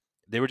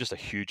they were just a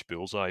huge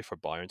bullseye for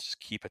Bayern to just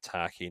keep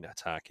attacking,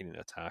 attacking, and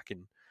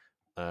attacking,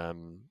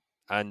 um,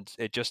 and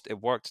it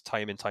worked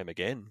time and time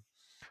again.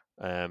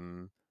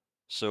 Um,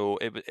 so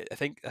I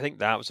think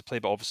that was the play,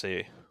 but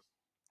obviously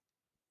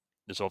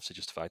there's obviously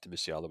just the fact that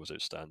Musiala was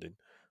outstanding.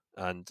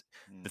 And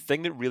the Mm,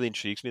 thing that really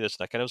intrigues me, this,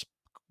 and I kind of was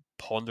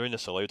pondering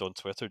this aloud on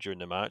Twitter during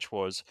the match,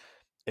 was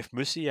if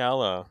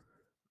Musiala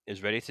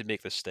is ready to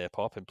make this step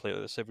up and play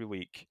like this every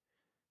week,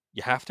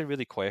 you have to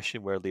really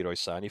question where Leroy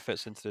Sané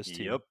fits into this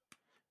team. yep.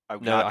 I'm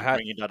No, glad I you're had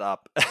bringing that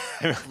up.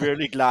 I'm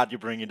really glad you're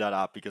bringing that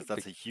up because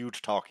that's a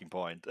huge talking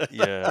point.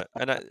 yeah,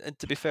 and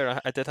to be fair,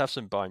 I did have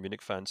some Bayern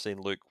Munich fans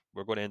saying, "Look,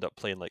 we're going to end up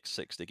playing like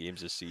 60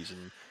 games this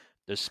season.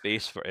 There's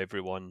space for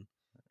everyone."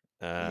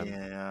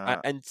 Yeah.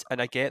 And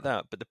I get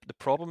that, but the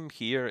problem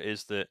here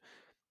is that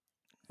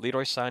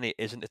Leroy Sané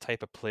isn't the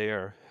type of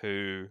player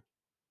who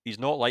he's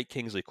not like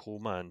Kingsley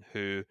Coman,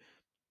 who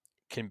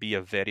can be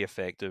a very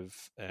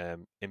effective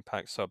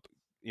impact sub.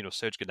 You know,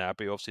 Serge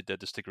Gnabry obviously did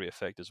this to great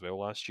effect as well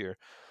last year.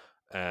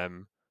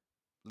 Um,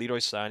 Leroy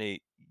Sané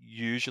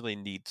usually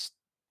needs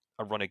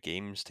a run of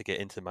games to get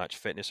into match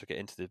fitness or get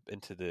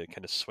into the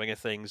kind of swing of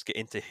things, get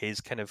into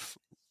his kind of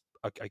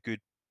a good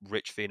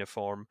rich vein of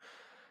form.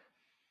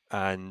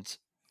 And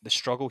the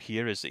struggle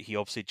here is that he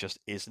obviously just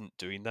isn't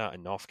doing that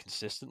enough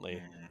consistently.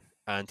 Mm.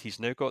 And he's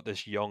now got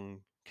this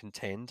young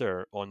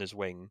contender on his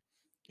wing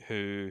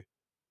who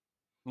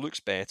looks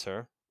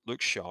better,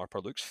 looks sharper,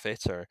 looks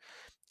fitter,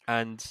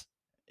 and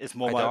It's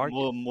I'd argue,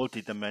 more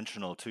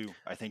multi-dimensional too.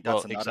 I think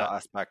that's well, another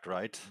aspect,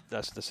 right?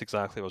 that's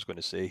exactly what I was going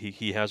to say.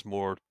 He has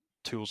more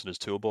tools in his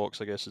toolbox,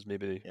 I guess is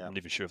maybe Yeah. I'm not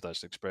even sure if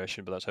that's the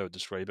expression, but that's how I would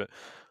describe it.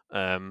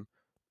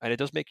 And it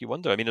does make you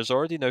wonder. I mean, there's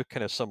already now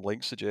kind of some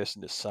links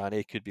suggesting that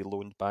Sané could be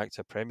loaned back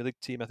to a Premier League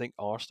team. I think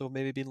Arsenal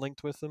maybe been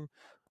linked with them.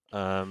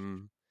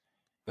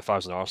 If I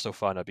was an Arsenal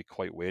fan, I'd be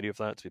quite wary of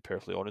that, to be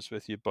perfectly honest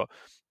with you. But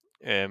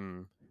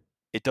um,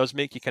 it does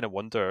make you kind of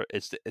wonder.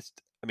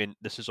 I mean,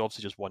 this is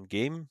obviously just one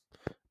game,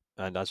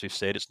 and as we've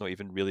said, it's not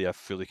even really a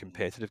fully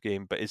competitive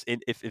game. But if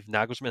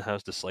Nagelsmann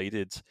has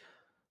decided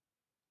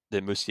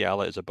that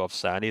Musiala is above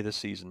Sané this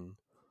season,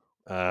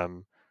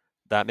 um,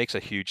 that makes a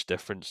huge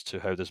difference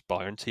to how this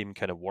Bayern team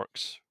kind of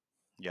works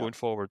Yeah. going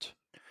forward.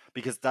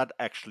 Because that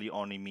actually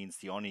only means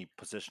the only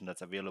position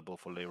that's available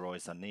for Leroy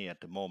Sané at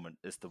the moment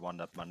is the one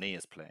that Mané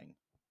is playing,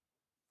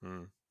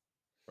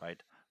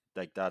 right?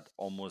 Like that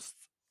almost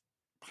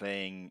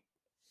playing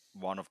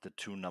one of the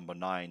two number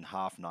 9,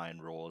 half 9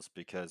 roles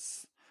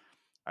because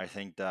I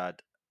think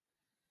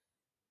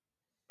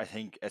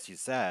as you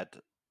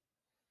said,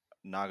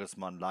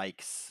 Nagelsmann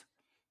likes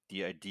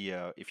the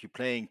idea if you're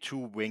playing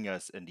two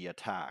wingers in the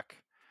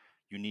attack,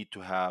 you need to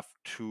have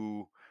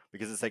two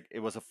because it's like it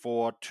was a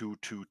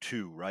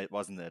 4-2-2-2, right?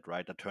 Wasn't it?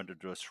 Right? That turned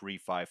into a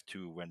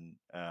 3-5-2 when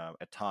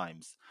at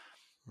times.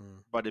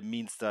 But it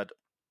means that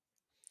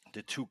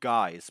the two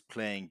guys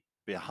playing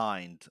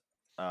behind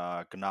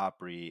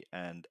Gnabry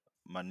and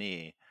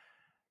Mané,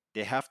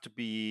 they have to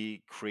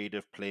be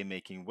creative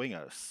playmaking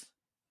wingers,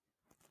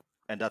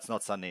 and that's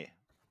not Sané.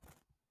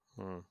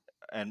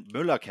 And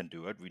Müller can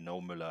do it. We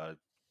know Müller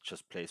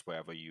just plays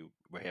wherever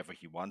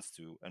he wants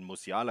to, and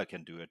Musiala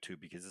can do it too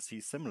because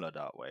he's similar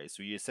that way.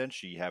 So you're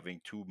essentially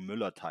having two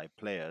Müller type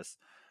players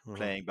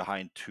playing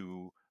behind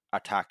two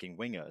attacking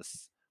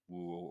wingers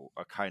who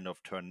are kind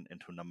of turned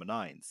into number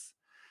 9s.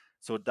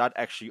 So that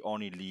actually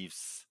only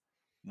leaves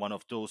one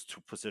of those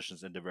two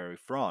positions in the very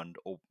front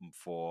open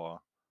for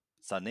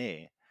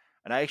Sané.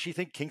 And I actually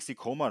think Kingsley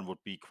Coman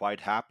would be quite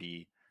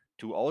happy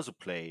to also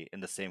play in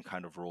the same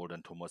kind of role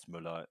than Thomas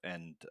Müller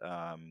and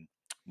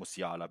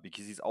Musiala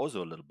because he's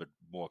also a little bit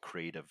more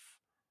creative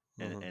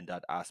in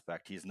that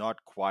aspect. He's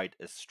not quite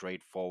a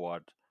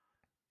straightforward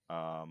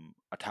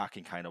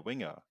attacking kind of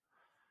winger.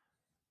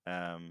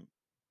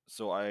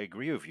 So I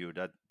agree with you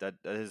that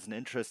is an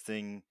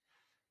interesting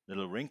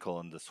little wrinkle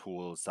in this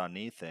whole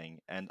Sané thing.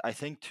 And I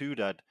think too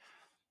that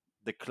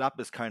the club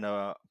is kind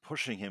of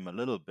pushing him a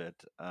little bit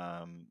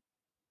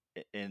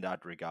in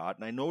that regard.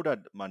 And I know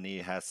that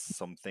Mané has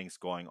some things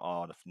going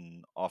on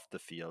off the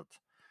field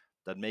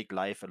that make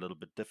life a little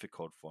bit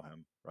difficult for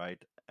him,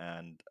 right?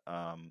 And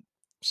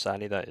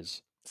Sané, that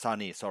is.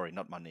 Sané, sorry,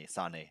 not Mané,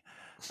 Sané.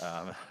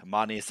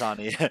 Mane,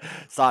 Sané,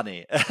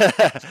 Sané.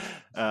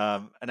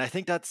 And I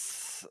think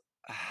that's,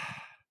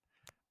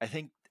 I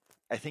think,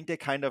 I think they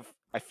kind of,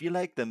 I feel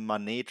like the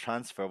Mané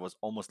transfer was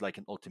almost like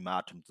an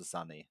ultimatum to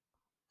Sané.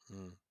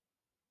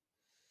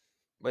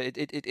 But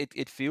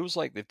it feels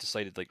like they've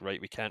decided, like,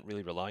 right, we can't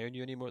really rely on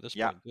you anymore at this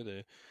Yeah. point, do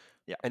they?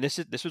 Yeah. And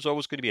this was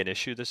always going to be an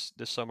issue this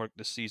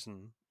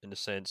season, in the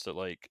sense that,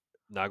 like,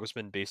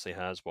 Nagelsmann basically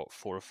has 4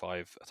 or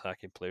 5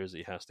 attacking players that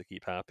he has to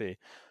keep happy.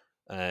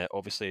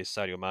 Obviously,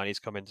 Sadio Mane's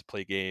come in to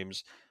play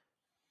games.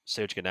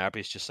 Serge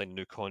Gnabry's just signed a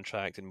new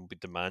contract and will be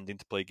demanding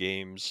to play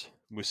games.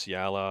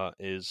 Musiala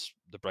is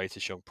the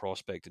brightest young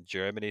prospect in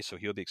Germany, so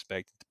he'll be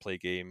expected to play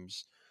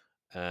games.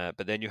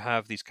 But then you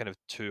have these kind of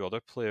two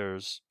other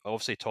players.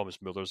 Obviously, Thomas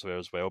Muller's there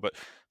as well, but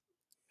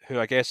who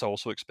I guess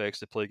also expects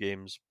to play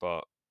games,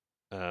 but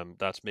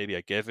that's maybe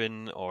a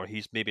given, or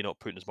he's maybe not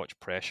putting as much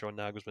pressure on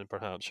Nagelsmann,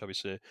 perhaps, shall we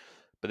say.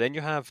 But then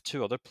you have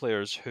two other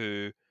players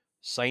who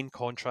signed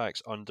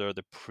contracts under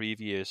the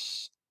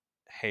previous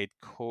head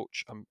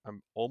coach.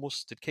 I'm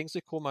almost. Did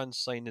Kingsley Coman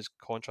sign his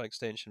contract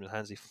extension when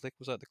Hansi Flick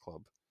was at the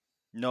club?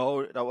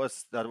 No, that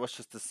was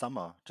just the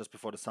summer, just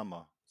before the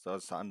summer. So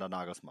it's under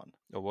Nagelsmann.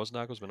 Or was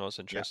Nagelsmann? That's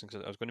interesting,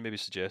 because I was going to maybe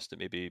suggest that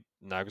maybe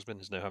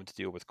Nagelsmann is now having to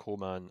deal with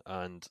Coman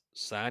and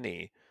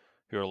Sané,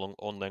 who are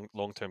on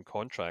long-term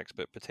contracts,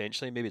 but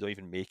potentially maybe don't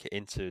even make it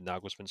into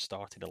Nagelsmann's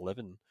starting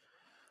 11.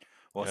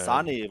 Well,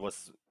 Sané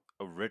was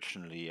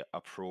originally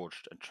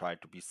approached and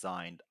tried to be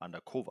signed under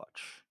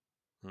Kovac.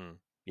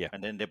 Yeah.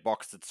 And then they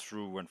boxed it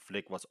through when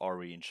Flick was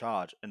already in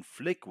charge, and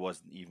Flick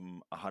wasn't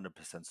even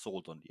 100%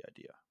 sold on the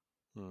idea.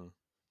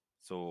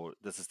 So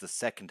this is the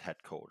second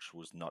head coach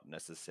who's not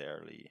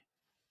necessarily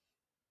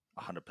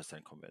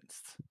 100%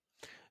 convinced.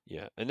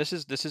 Yeah, and this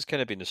is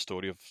kind of been the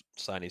story of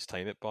Sané's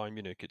time at Bayern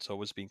Munich. It's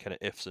always been kind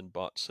of ifs and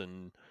buts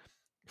and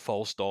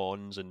false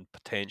dawns, and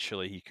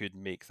potentially he could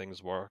make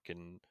things work.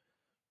 And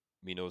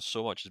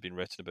so much has been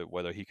written about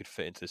whether he could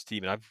fit into this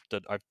team, and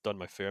I've done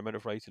my fair amount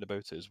of writing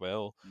about it as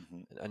well,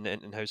 and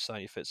how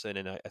Sané fits in.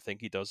 And I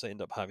think he does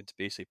end up having to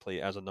basically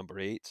play as a number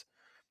 8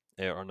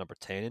 or number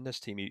 10 in this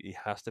team. He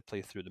has to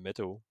play through the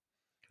middle.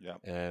 Yeah.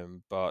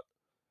 But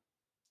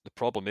the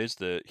problem is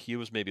that he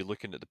was maybe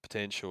looking at the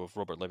potential of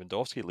Robert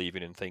Lewandowski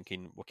leaving and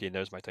thinking, okay,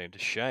 now's my time to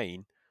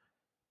shine.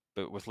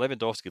 But with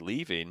Lewandowski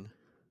leaving,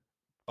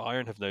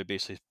 Bayern have now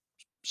basically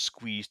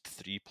squeezed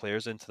 3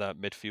 players into that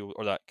midfield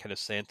or that kind of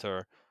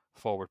centre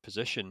forward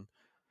position,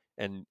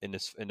 in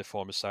the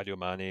form of Sadio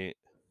Mane,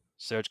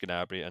 Serge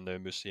Gnabry, and now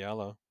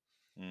Musiala.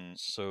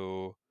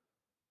 So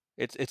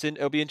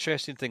it'll be an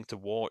interesting thing to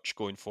watch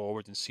going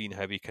forward and seeing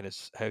how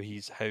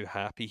how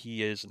happy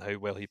he is and how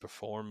well he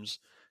performs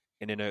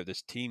in and out of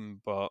this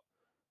team. But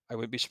I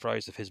wouldn't be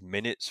surprised if his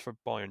minutes for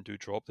Bayern do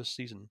drop this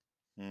season.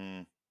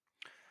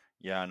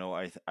 Yeah, no,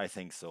 I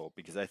think so,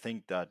 because I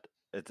think that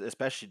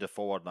especially the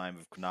forward line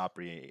with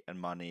Gnabry and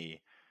Mane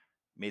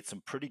made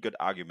some pretty good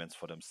arguments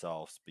for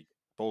themselves.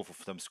 Both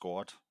of them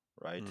scored,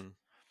 right?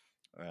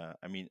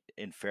 I mean,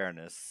 in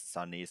fairness,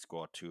 Sané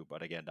scored too,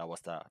 but again, that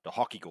was the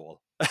hockey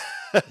goal.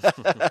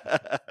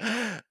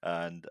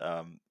 And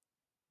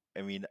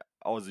I mean,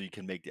 also you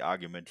can make the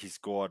argument he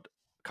scored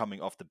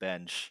coming off the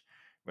bench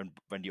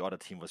when the other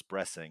team was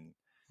pressing,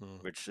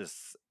 which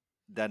is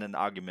then an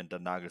argument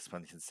that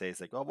Nagelsmann can say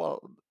is like, oh well,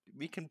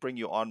 we can bring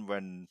you on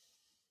when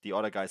the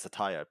other guys are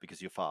tired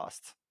because you're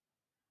fast.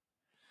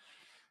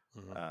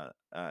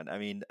 And I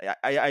mean,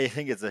 I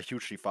think it's a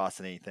hugely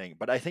fascinating thing,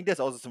 but I think there's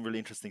also some really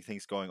interesting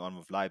things going on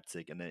with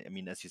Leipzig. And I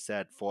mean, as you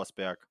said,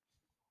 Forsberg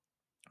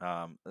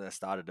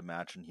started the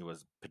match and he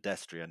was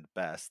pedestrian at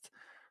best.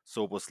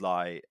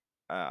 Szoboszlai,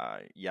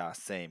 yeah,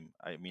 same.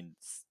 I mean,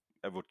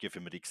 I would give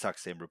him the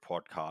exact same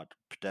report card,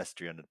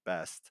 pedestrian at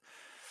best.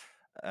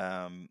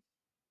 Dani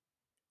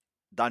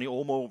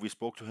Olmo, we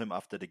spoke to him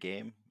after the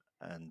game,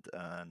 and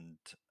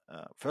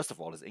first of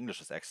all, his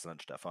English is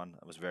excellent, Stefan.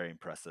 It was very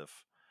impressive.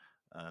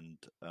 And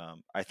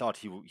I thought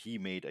he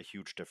made a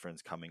huge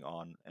difference coming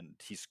on, and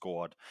he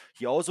scored.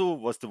 He also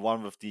was the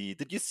one with the.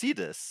 Did you see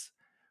this?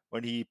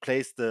 When he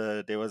placed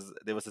there was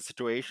a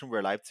situation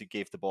where Leipzig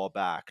gave the ball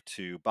back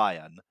to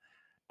Bayern,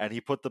 and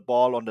he put the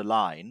ball on the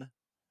line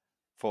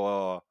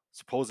for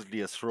supposedly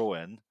a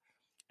throw-in,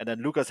 and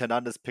then Lucas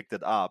Hernandez picked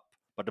it up,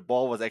 but the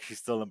ball was actually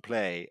still in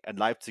play, and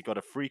Leipzig got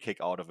a free kick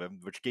out of him,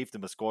 which gave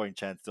them a scoring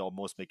chance to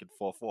almost make it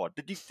 4-4.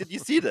 Did you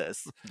see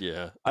this?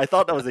 Yeah. I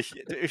thought that was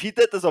if he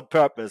did this on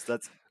purpose,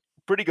 that's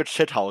pretty good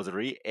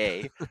shithousery,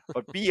 A,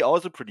 but B,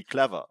 also pretty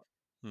clever.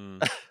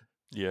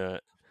 Yeah.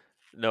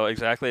 No,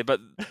 exactly. But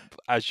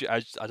as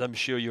I'm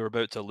sure you're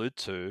about to allude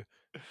to,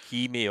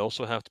 he may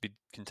also have to be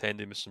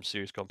contending with some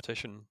serious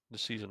competition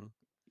this season.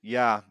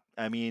 Yeah,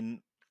 I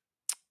mean,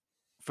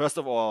 first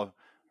of all,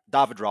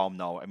 David Raum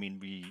now. I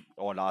mean,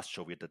 our last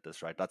show we did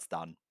this, right? That's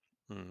done.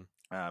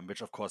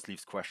 Which of course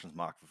leaves questions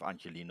mark with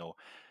Angelino.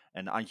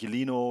 And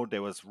Angelino,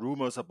 there was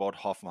rumors about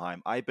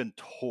Hoffenheim. I've been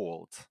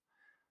told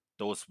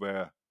those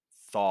were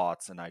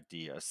thoughts and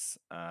ideas.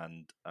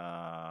 And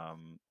I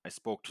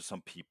spoke to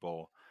some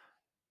people,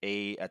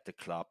 A, at the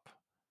club,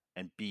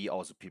 and B,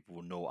 also people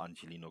who know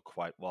Angelino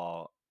quite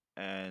well.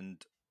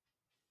 And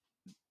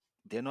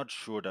they're not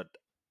sure that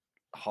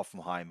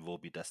Hoffenheim will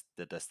be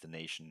the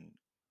destination.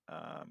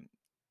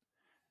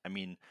 I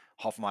mean,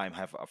 Hoffenheim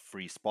have a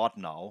free spot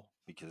now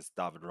because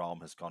David Raum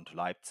has gone to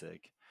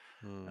Leipzig.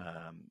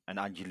 And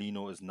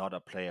Angelino is not a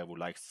player who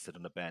likes to sit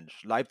on the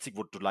bench. Leipzig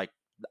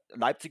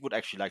would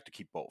actually like to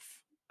keep both.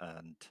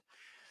 And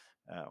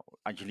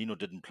Angelino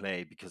didn't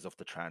play because of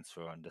the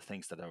transfer and the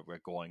things that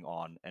were going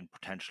on, and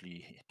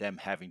potentially them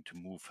having to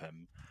move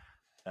him.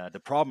 The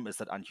problem is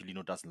that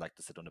Angelino doesn't like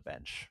to sit on the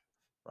bench,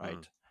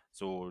 right?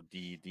 So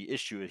the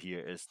issue here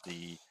is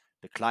the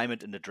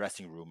climate in the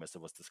dressing room, as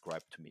it was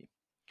described to me.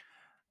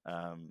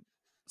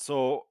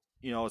 So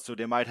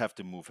they might have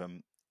to move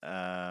him.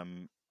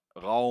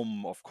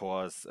 Raum, of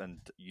course, and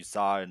you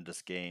saw in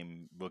this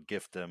game, will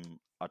give them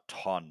a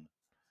ton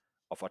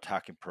of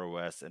attacking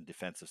prowess and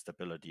defensive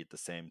stability at the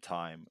same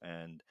time.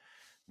 And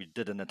we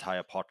did an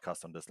entire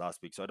podcast on this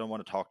last week, so I don't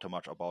want to talk too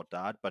much about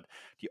that. But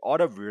the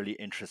other really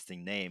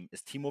interesting name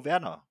is Timo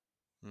Werner.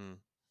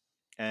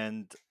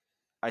 And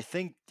I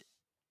think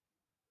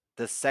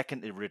the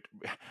second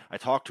I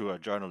talked to a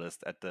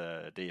journalist at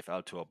the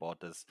DFL tour about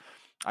this.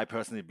 I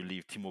personally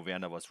believe Timo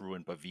Werner was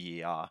ruined by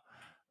VAR.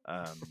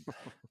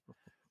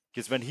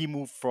 Because when he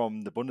moved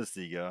from the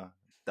Bundesliga,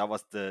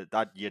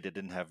 that year they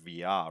didn't have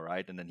VAR,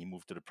 right? And then he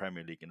moved to the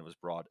Premier League and it was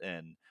brought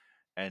in.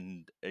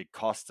 And it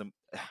cost him,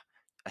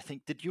 I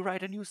think, did you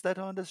write a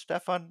newsletter on this,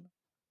 Stefan?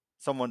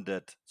 Someone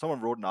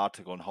wrote an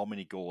article on how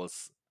many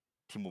goals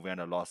Timo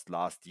Werner lost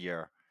last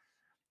year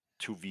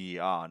to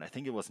VAR, and I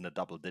think it was in the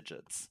double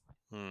digits.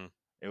 Hmm.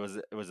 It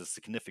was a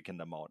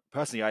significant amount.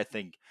 Personally, I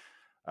think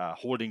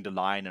holding the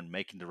line and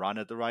making the run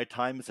at the right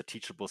time is a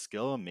teachable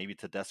skill. Maybe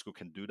Tedesco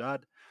can do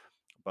that,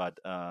 but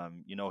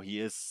he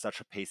is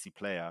such a pacey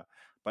player.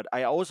 But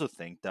I also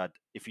think that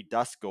if he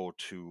does go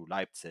to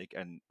Leipzig,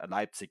 and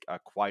Leipzig are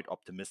quite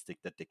optimistic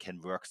that they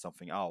can work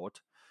something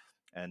out,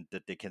 and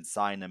that they can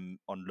sign him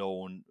on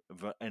loan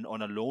and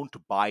on a loan to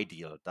buy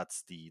deal.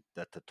 That's the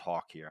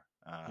talk here.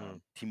 Hmm.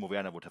 Timo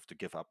Werner would have to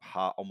give up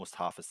almost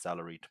half his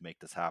salary to make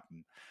this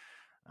happen,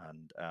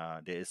 and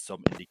there is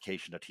some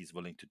indication that he's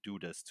willing to do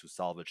this to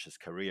salvage his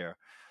career.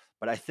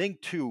 But I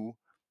think too,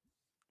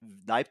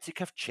 Leipzig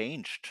have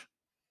changed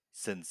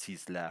since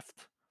he's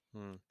left,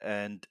 Hmm.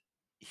 and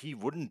he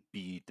wouldn't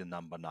be the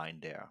number 9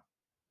 there.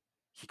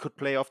 He could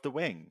play off the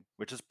wing,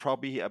 which is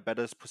probably a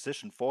better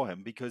position for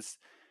him because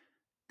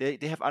they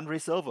have Andre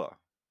Silva.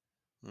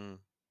 Hmm.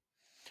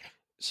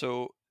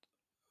 So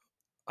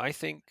I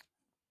think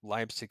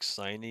Leipzig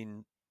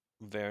signing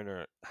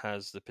Werner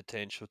has the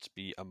potential to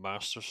be a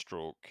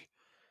masterstroke,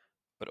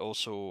 but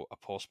also a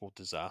possible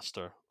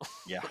disaster.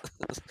 Yeah,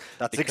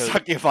 that's because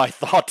exactly my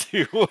thought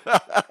too.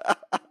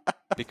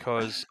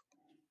 because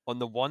on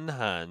the one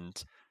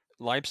hand,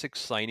 Leipzig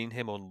signing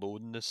him on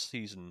loan this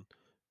season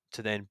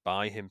to then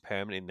buy him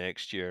permanently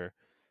next year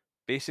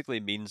basically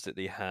means that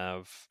they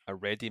have a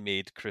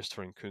ready-made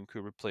Christopher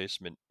Nkunku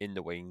replacement in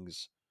the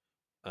wings.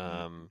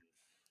 Mm,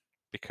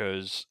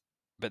 Because,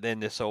 but then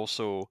this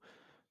also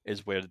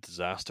is where the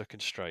disaster can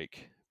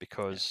strike.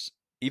 yeah, Because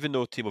even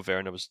though Timo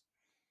Werner was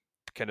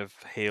kind of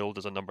hailed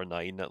as a number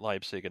 9 at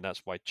Leipzig, and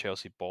that's why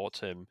Chelsea bought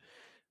him,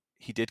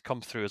 he did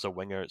come through as a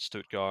winger at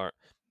Stuttgart.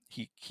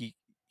 He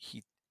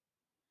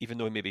even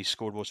though maybe he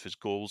scored most of his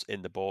goals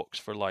in the box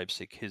for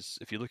Leipzig,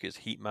 if you look at his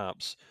heat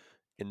maps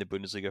in the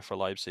Bundesliga for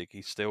Leipzig,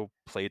 he still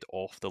played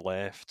off the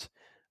left.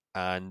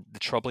 And the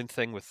troubling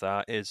thing with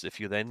that is if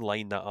you then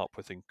line that up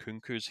with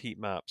Nkunku's heat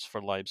maps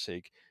for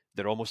Leipzig,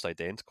 they're almost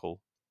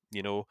identical.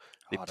 You know,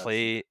 they oh, that's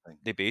play interesting.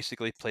 they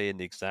basically play in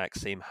the exact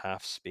same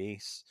half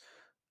space.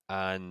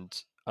 And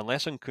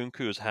unless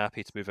Nkunku is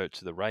happy to move out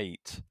to the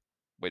right,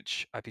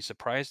 which I'd be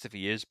surprised if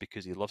he is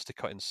because he loves to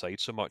cut inside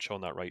so much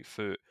on that right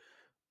foot,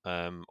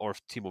 or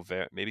if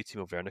maybe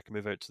Timo Werner can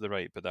move out to the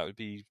right, but that would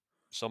be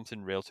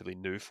something relatively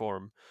new for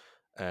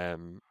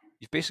him.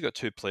 You've basically got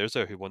two players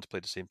there who want to play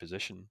the same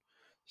position.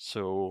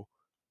 So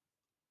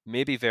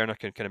maybe Werner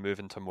can kind of move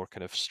into a more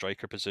kind of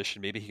striker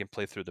position. Maybe he can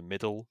play through the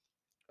middle.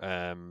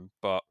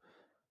 But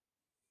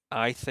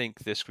I think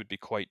this would be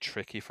quite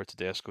tricky for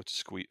Tedesco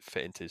to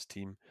fit into his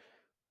team.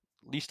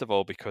 Least of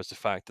all because the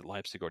fact that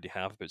Leipzig already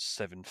have about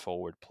 7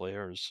 forward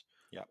players.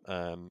 Yeah,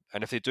 And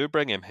if they do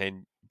bring him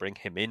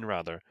in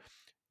rather,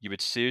 you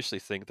would seriously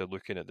think they're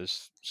looking at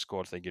this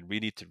squad thinking we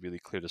need to really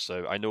clear this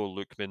out. I know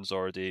Lookman's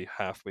already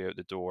halfway out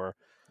the door,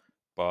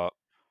 but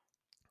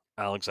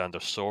Alexander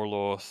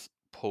Sorloth,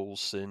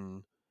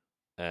 Poulsen,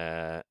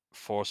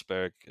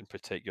 Forsberg in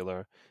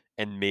particular,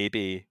 and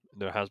maybe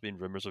there has been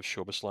rumours of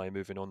Szoboszlai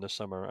moving on this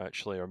summer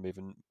actually, or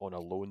maybe on a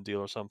loan deal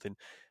or something.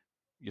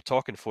 You're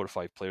talking 4 or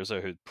 5 players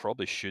there who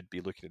probably should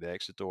be looking at the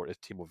exit door if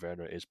Timo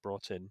Werner is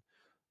brought in.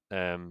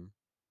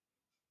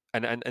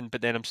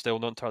 But then I'm still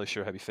not entirely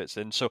sure how he fits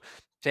in. So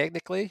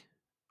technically,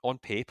 on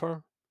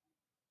paper,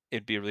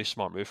 it'd be a really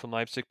smart move from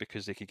Leipzig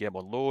because they could get him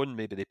on loan.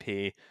 Maybe they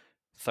pay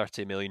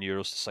 30 million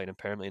euros to sign him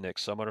permanently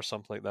next summer or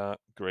something like that.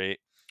 Great.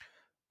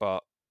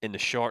 But in the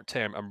short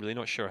term, I'm really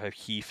not sure how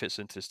he fits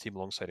into this team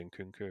alongside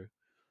Nkunku.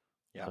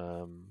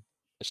 yeah,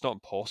 It's not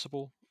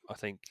impossible. I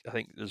think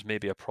there's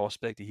maybe a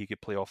prospect that he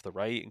could play off the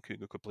right and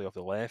Nkunku could play off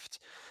the left,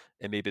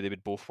 and maybe they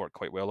would both work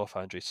quite well off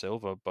Andre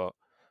Silva. But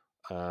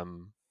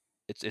um,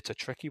 it's a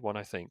tricky one.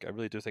 I think I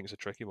really do think it's a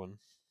tricky one.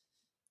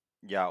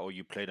 yeah. Or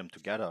you play them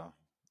together,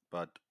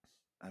 but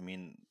I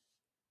mean,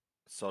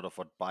 sort of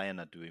what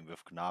Bayern are doing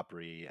with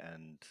Gnabry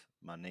and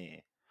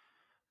Mané.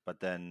 But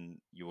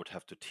then you would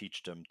have to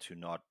teach them to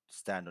not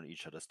stand on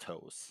each other's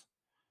toes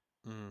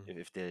Mm,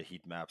 if their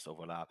heat maps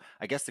overlap.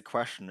 I guess the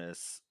question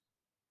is,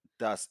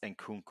 does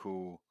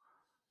Nkunku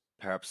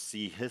perhaps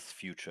see his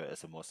future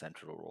as a more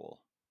central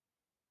role?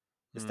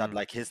 Is that mm,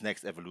 like his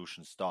next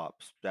evolution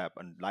step?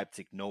 And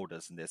Leipzig know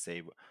this, and they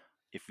say,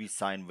 if we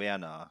sign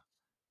Werner,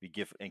 we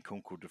give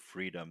Nkunku the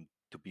freedom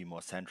to be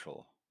more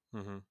central.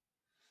 mm-hmm.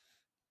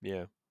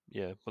 Yeah,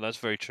 yeah. Well, that's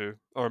very true.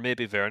 Or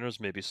maybe Werner's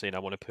maybe saying, "I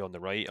want to play on the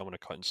right. I want to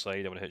cut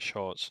inside. I want to hit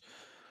shots."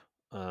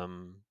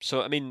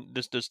 So I mean,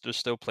 there's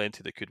still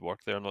plenty that could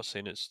work there. I'm not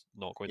saying it's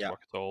not going to Yeah.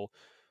 work at all,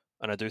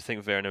 and I do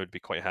think Werner would be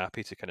quite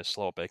happy to kind of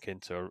slot back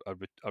into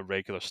a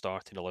regular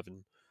starting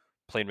 11,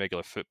 playing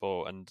regular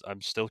football. And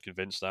I'm still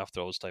convinced after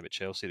all his time at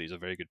Chelsea that he's a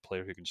very good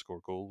player who can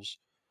score goals.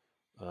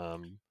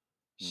 Um,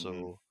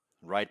 hmm so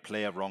Right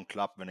player, wrong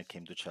club when it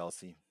came to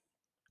Chelsea.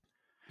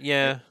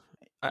 I, yeah,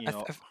 I, you I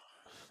know,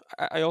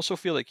 I also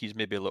feel like he's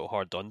maybe a little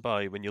hard done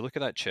by. When you look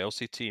at that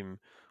Chelsea team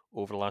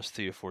over the last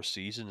 3 or 4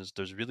 seasons,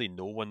 there's really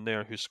no one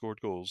there who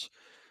scored goals.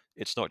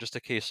 It's not just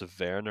a case of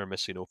Werner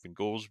missing open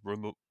goals.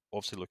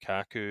 obviously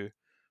Lukaku,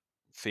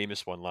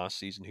 famous one last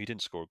season, he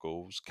didn't score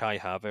goals. Kai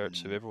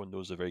Havertz, who Mm, everyone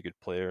knows is a very good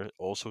player,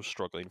 also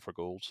struggling for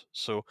goals.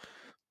 So,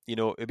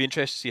 it'd be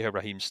interesting to see how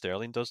Raheem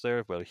Sterling does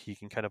there, whether he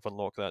can kind of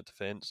unlock that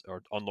defense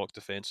or unlock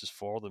defenses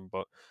for them.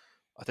 But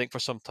I think for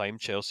some time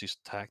Chelsea's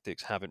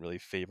tactics haven't really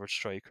favoured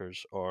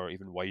strikers or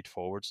even wide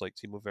forwards like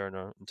Timo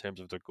Werner in terms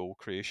of their goal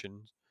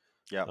creation.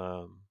 yeah.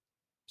 Um,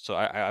 so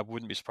I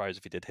wouldn't be surprised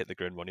if he did hit the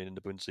ground running in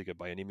the Bundesliga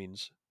by any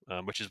means,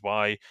 which is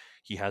why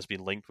he has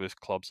been linked with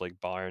clubs like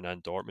Bayern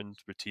and Dortmund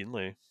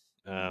routinely.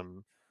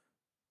 Mm.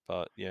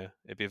 But yeah,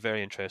 it'd be a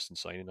very interesting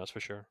signing, that's for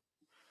sure.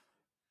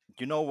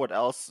 You know what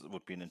else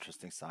would be an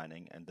interesting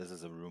signing? And this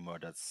is a rumor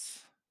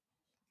that's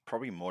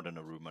probably more than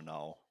a rumor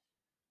now.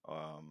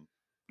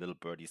 Little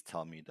birdies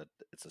tell me that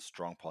it's a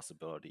strong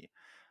possibility.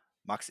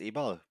 Max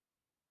Eberl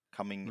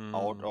coming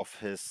out Mm, of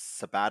his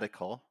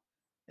sabbatical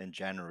in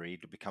January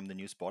to become the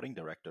new sporting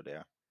director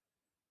there.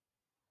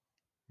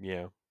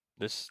 yeah,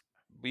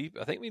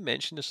 I think we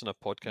mentioned this in a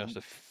podcast Mhm.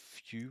 a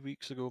few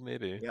weeks ago,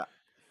 maybe. Yeah,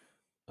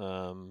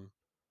 Um,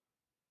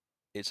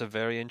 it's a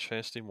very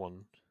interesting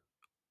one.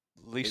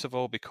 Least it, of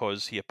all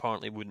because he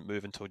apparently wouldn't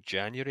move until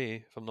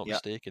January, if I'm not yeah,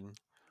 mistaken.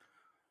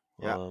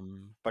 yeah.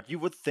 Um, But you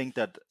would think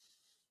that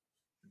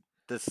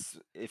this,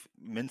 if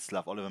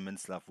Oliver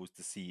Minslav, who's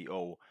the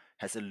CEO,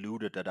 has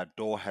alluded that a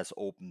door has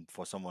opened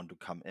for someone to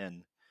come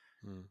in,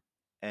 hmm,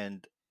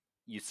 and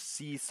you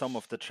see some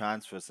of the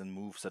transfers and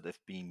moves that have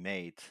been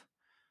made,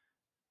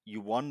 you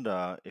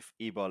wonder if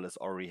Eberl is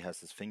already has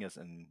his fingers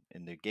in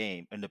the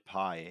game, in the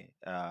pie,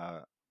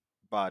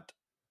 but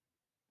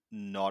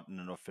not in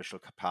an official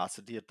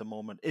capacity at the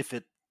moment. If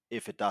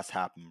it does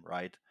happen,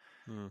 right?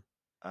 hmm.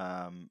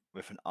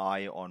 With an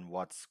eye on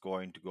what's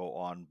going to go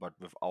on, but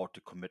without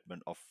the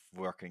commitment of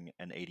working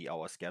an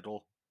 80-hour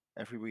schedule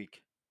every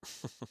week.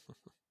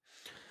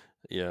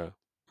 Yeah,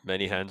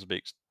 many Mm, hands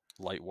makes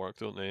light work,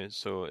 don't they?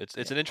 So it's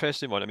yeah. an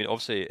interesting one. I mean,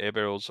 obviously,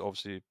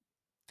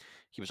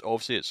 he was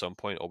obviously at some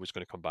point always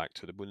going to come back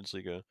to the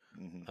Bundesliga.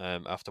 Hmm.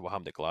 After what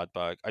happened at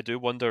Gladbach, I do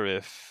wonder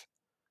if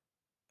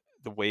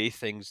the way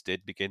things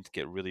did begin to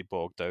get really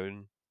bogged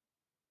down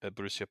at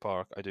Borussia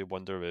Park, I do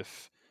wonder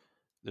if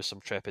there's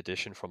some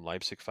trepidation from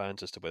Leipzig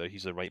fans as to whether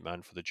he's the right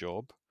man for the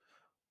job.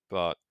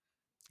 But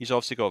he's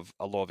obviously got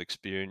a lot of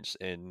experience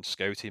in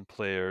scouting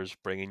players,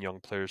 bringing young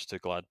players to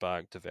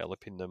Gladbach,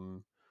 developing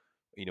them,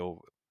 you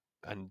know,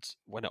 and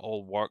when it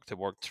worked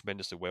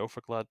tremendously well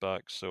for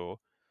Gladbach. So,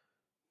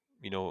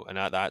 and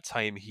at that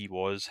time he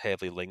was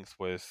heavily linked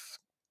with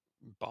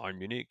Bayern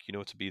Munich,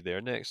 to be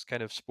their next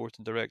kind of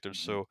sporting director. Hmm.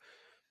 So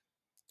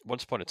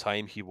once upon a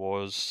time he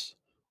was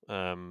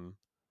um,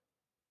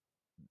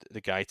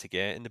 the guy to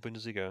get in the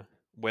Bundesliga. Yeah.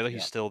 Whether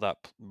he's still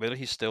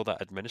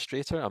that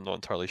administrator, I'm not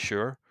entirely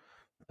sure.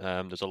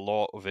 There's a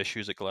lot of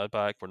issues at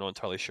Gladbach. We're not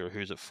entirely sure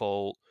who's at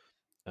fault.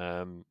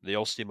 They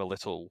all seem a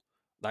little.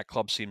 That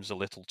club seems a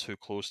little too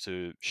close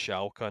to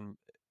Schalke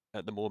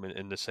at the moment,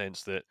 in the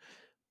sense that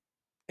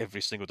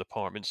every single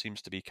department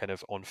seems to be kind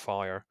of on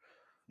fire.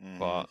 Hmm.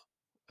 But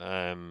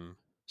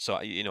so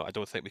I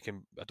don't think we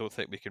can. I don't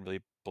think we can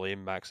really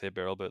blame Max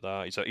Eberl about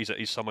that.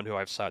 He's someone who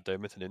I've sat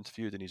down with and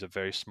interviewed, and he's a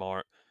very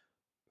smart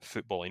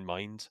footballing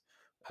mind.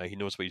 He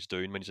knows what he's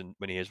doing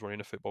when he is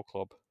running a football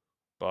club.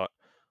 But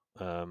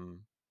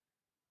um,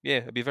 yeah,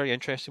 it'd be a very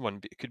interesting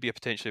one. It could be a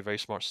potentially very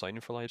smart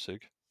signing for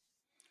Leipzig.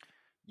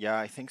 Yeah,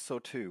 I think so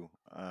too.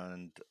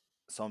 And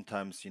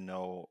sometimes,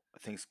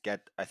 things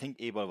get. I think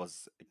Eberl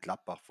was at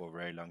Gladbach for a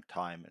very long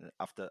time, and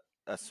after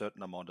a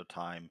certain amount of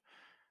time,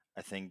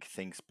 I think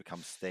things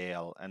become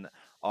stale. And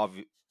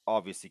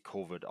obviously,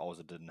 COVID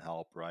also didn't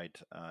help, right?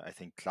 I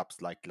think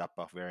clubs like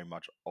Gladbach very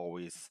much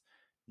always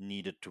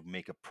needed to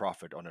make a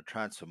profit on a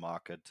transfer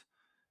market,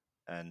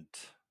 and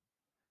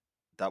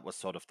that was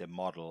sort of their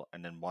model.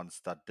 And then once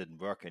that didn't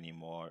work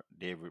anymore,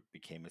 they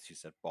became, as you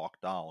said,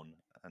 bogged down.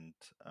 And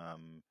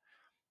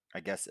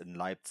I guess in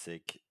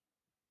Leipzig,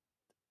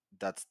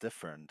 that's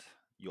different.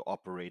 You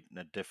operate in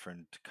a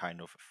different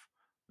kind of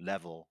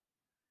level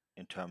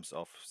in terms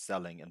of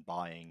selling and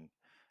buying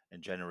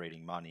and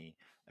generating money.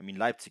 I mean,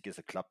 Leipzig is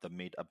a club that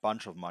made a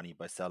bunch of money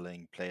by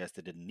selling players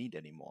they didn't need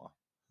anymore.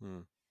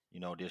 Hmm.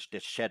 They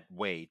shed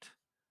weight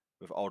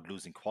without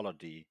losing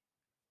quality,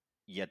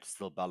 yet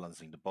still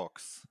balancing the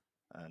books.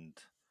 And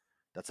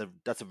that's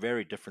a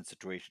very different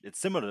situation. It's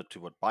similar to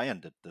what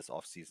Bayern did this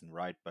offseason,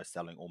 right? By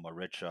selling Omar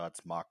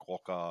Richards, Mark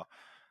Rocker,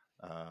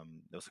 there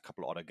was a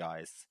couple other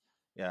guys.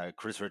 Yeah,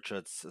 Chris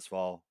Richards as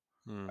well.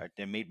 Hmm. Right?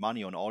 They made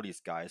money on all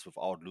these guys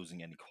without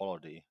losing any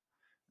quality.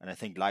 And I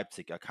think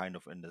Leipzig are kind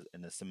of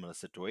in a similar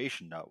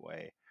situation that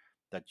way.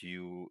 That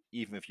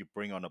even if you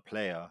bring on a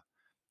player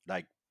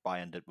like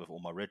Bayern did with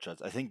Omar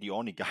Richards, I think the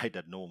only guy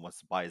that no one wants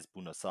to buy is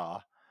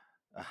Bunassar.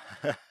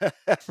 Sarr.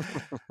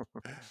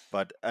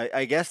 But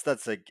I guess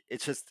that's like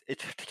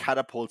it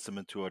catapults him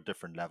into a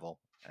different level,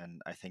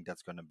 and I think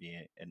that's going to be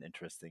an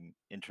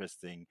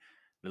interesting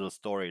little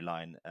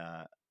storyline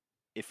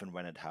if and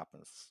when it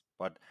happens.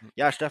 But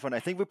yeah, Stefan, I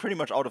think we're pretty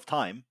much out of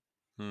time.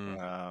 Hmm.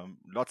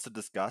 Lots to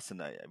discuss,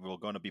 and we're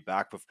going to be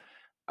back with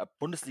a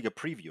Bundesliga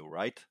preview,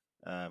 right?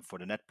 for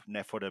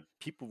the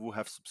people who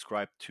have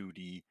subscribed to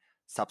the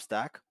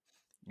Substack.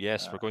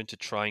 Yes, we're going to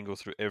try and go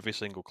through every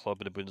single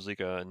club in the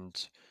Bundesliga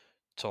and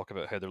talk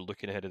about how they're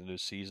looking ahead of the new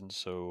season.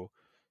 So,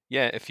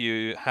 yeah, if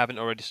you haven't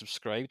already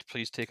subscribed,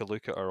 please take a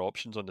look at our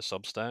options on the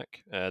Substack.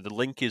 The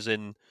link is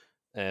in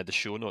the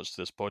show notes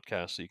to this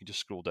podcast, so you can just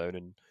scroll down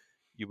and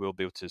you will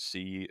be able to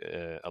see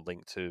a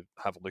link to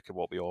have a look at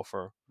what we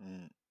offer.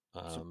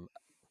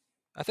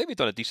 I think we've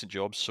done a decent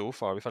job so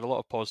far. We've had a lot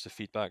of positive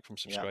feedback from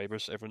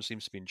subscribers. Yeah. Everyone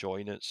seems to be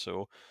enjoying it.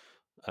 So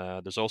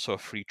there's also a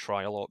free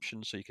trial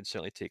option, so you can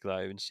certainly take that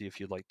out and see if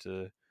you'd like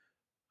to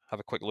have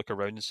a quick look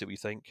around and see what you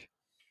think.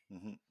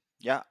 Mm-hmm.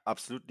 Yeah,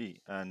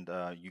 absolutely. And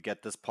you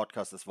get this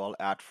podcast as well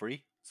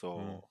ad-free.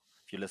 So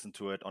if you listen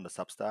to it on the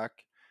Substack,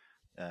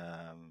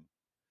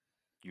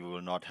 you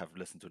will not have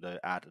listened to the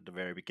ad at the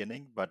very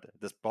beginning, but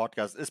this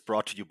podcast is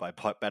brought to you by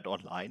Bet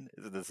Online.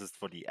 This is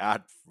for the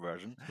ad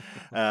version.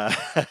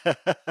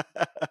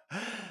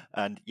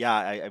 And yeah,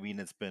 I mean,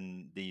 it's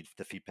been the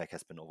feedback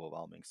has been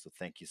overwhelming. So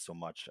thank you so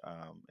much.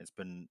 It's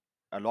been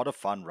a lot of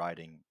fun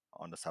writing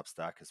on the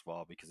Substack as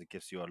well, because it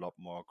gives you a lot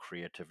more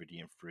creativity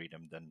and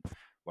freedom than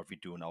what we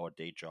do in our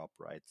day job,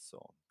 right? So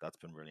that's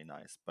been really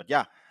nice. But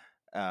yeah,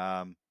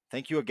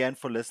 thank you again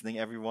for listening,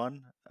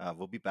 everyone.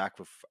 We'll be back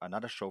with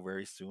another show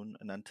very soon.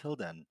 And until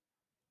then,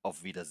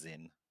 auf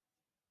Wiedersehen.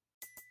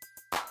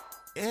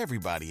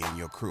 Everybody in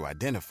your crew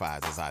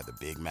identifies as either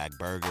Big Mac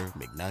Burger,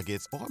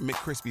 McNuggets, or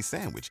McCrispy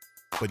Sandwich.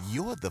 But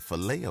you're the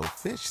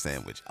Filet-O-Fish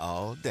Sandwich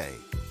all day.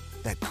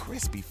 That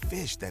crispy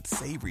fish, that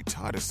savory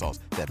tartar sauce,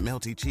 that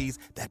melty cheese,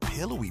 that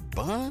pillowy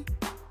bun.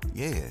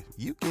 Yeah,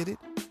 you get it.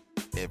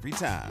 Every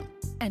time.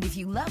 And if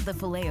you love the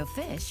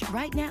Filet-O-Fish,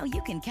 right now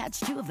you can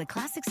catch 2 of the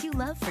classics you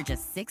love for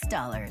just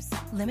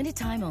 $6. Limited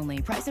time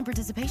only. Price and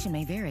participation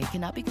may vary.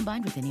 Cannot be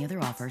combined with any other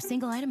offer.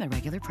 Single item at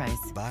regular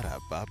price.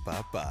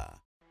 Ba-da-ba-ba-ba.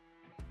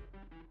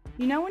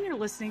 You know when you're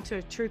listening to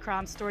a true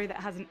crime story that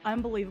has an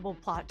unbelievable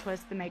plot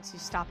twist that makes you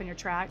stop in your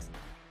tracks?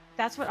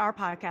 That's what our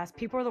podcast,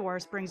 People Are the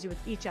Worst, brings you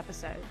with each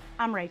episode.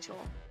 I'm Rachel.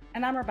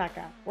 And I'm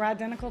Rebecca. We're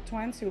identical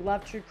twins who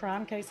love true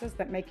crime cases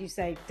that make you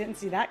say, didn't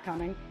see that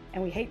coming,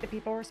 and we hate the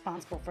people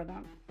responsible for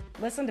them.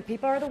 Listen to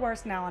People Are the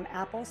Worst now on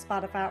Apple,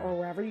 Spotify, or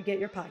wherever you get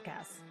your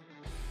podcasts.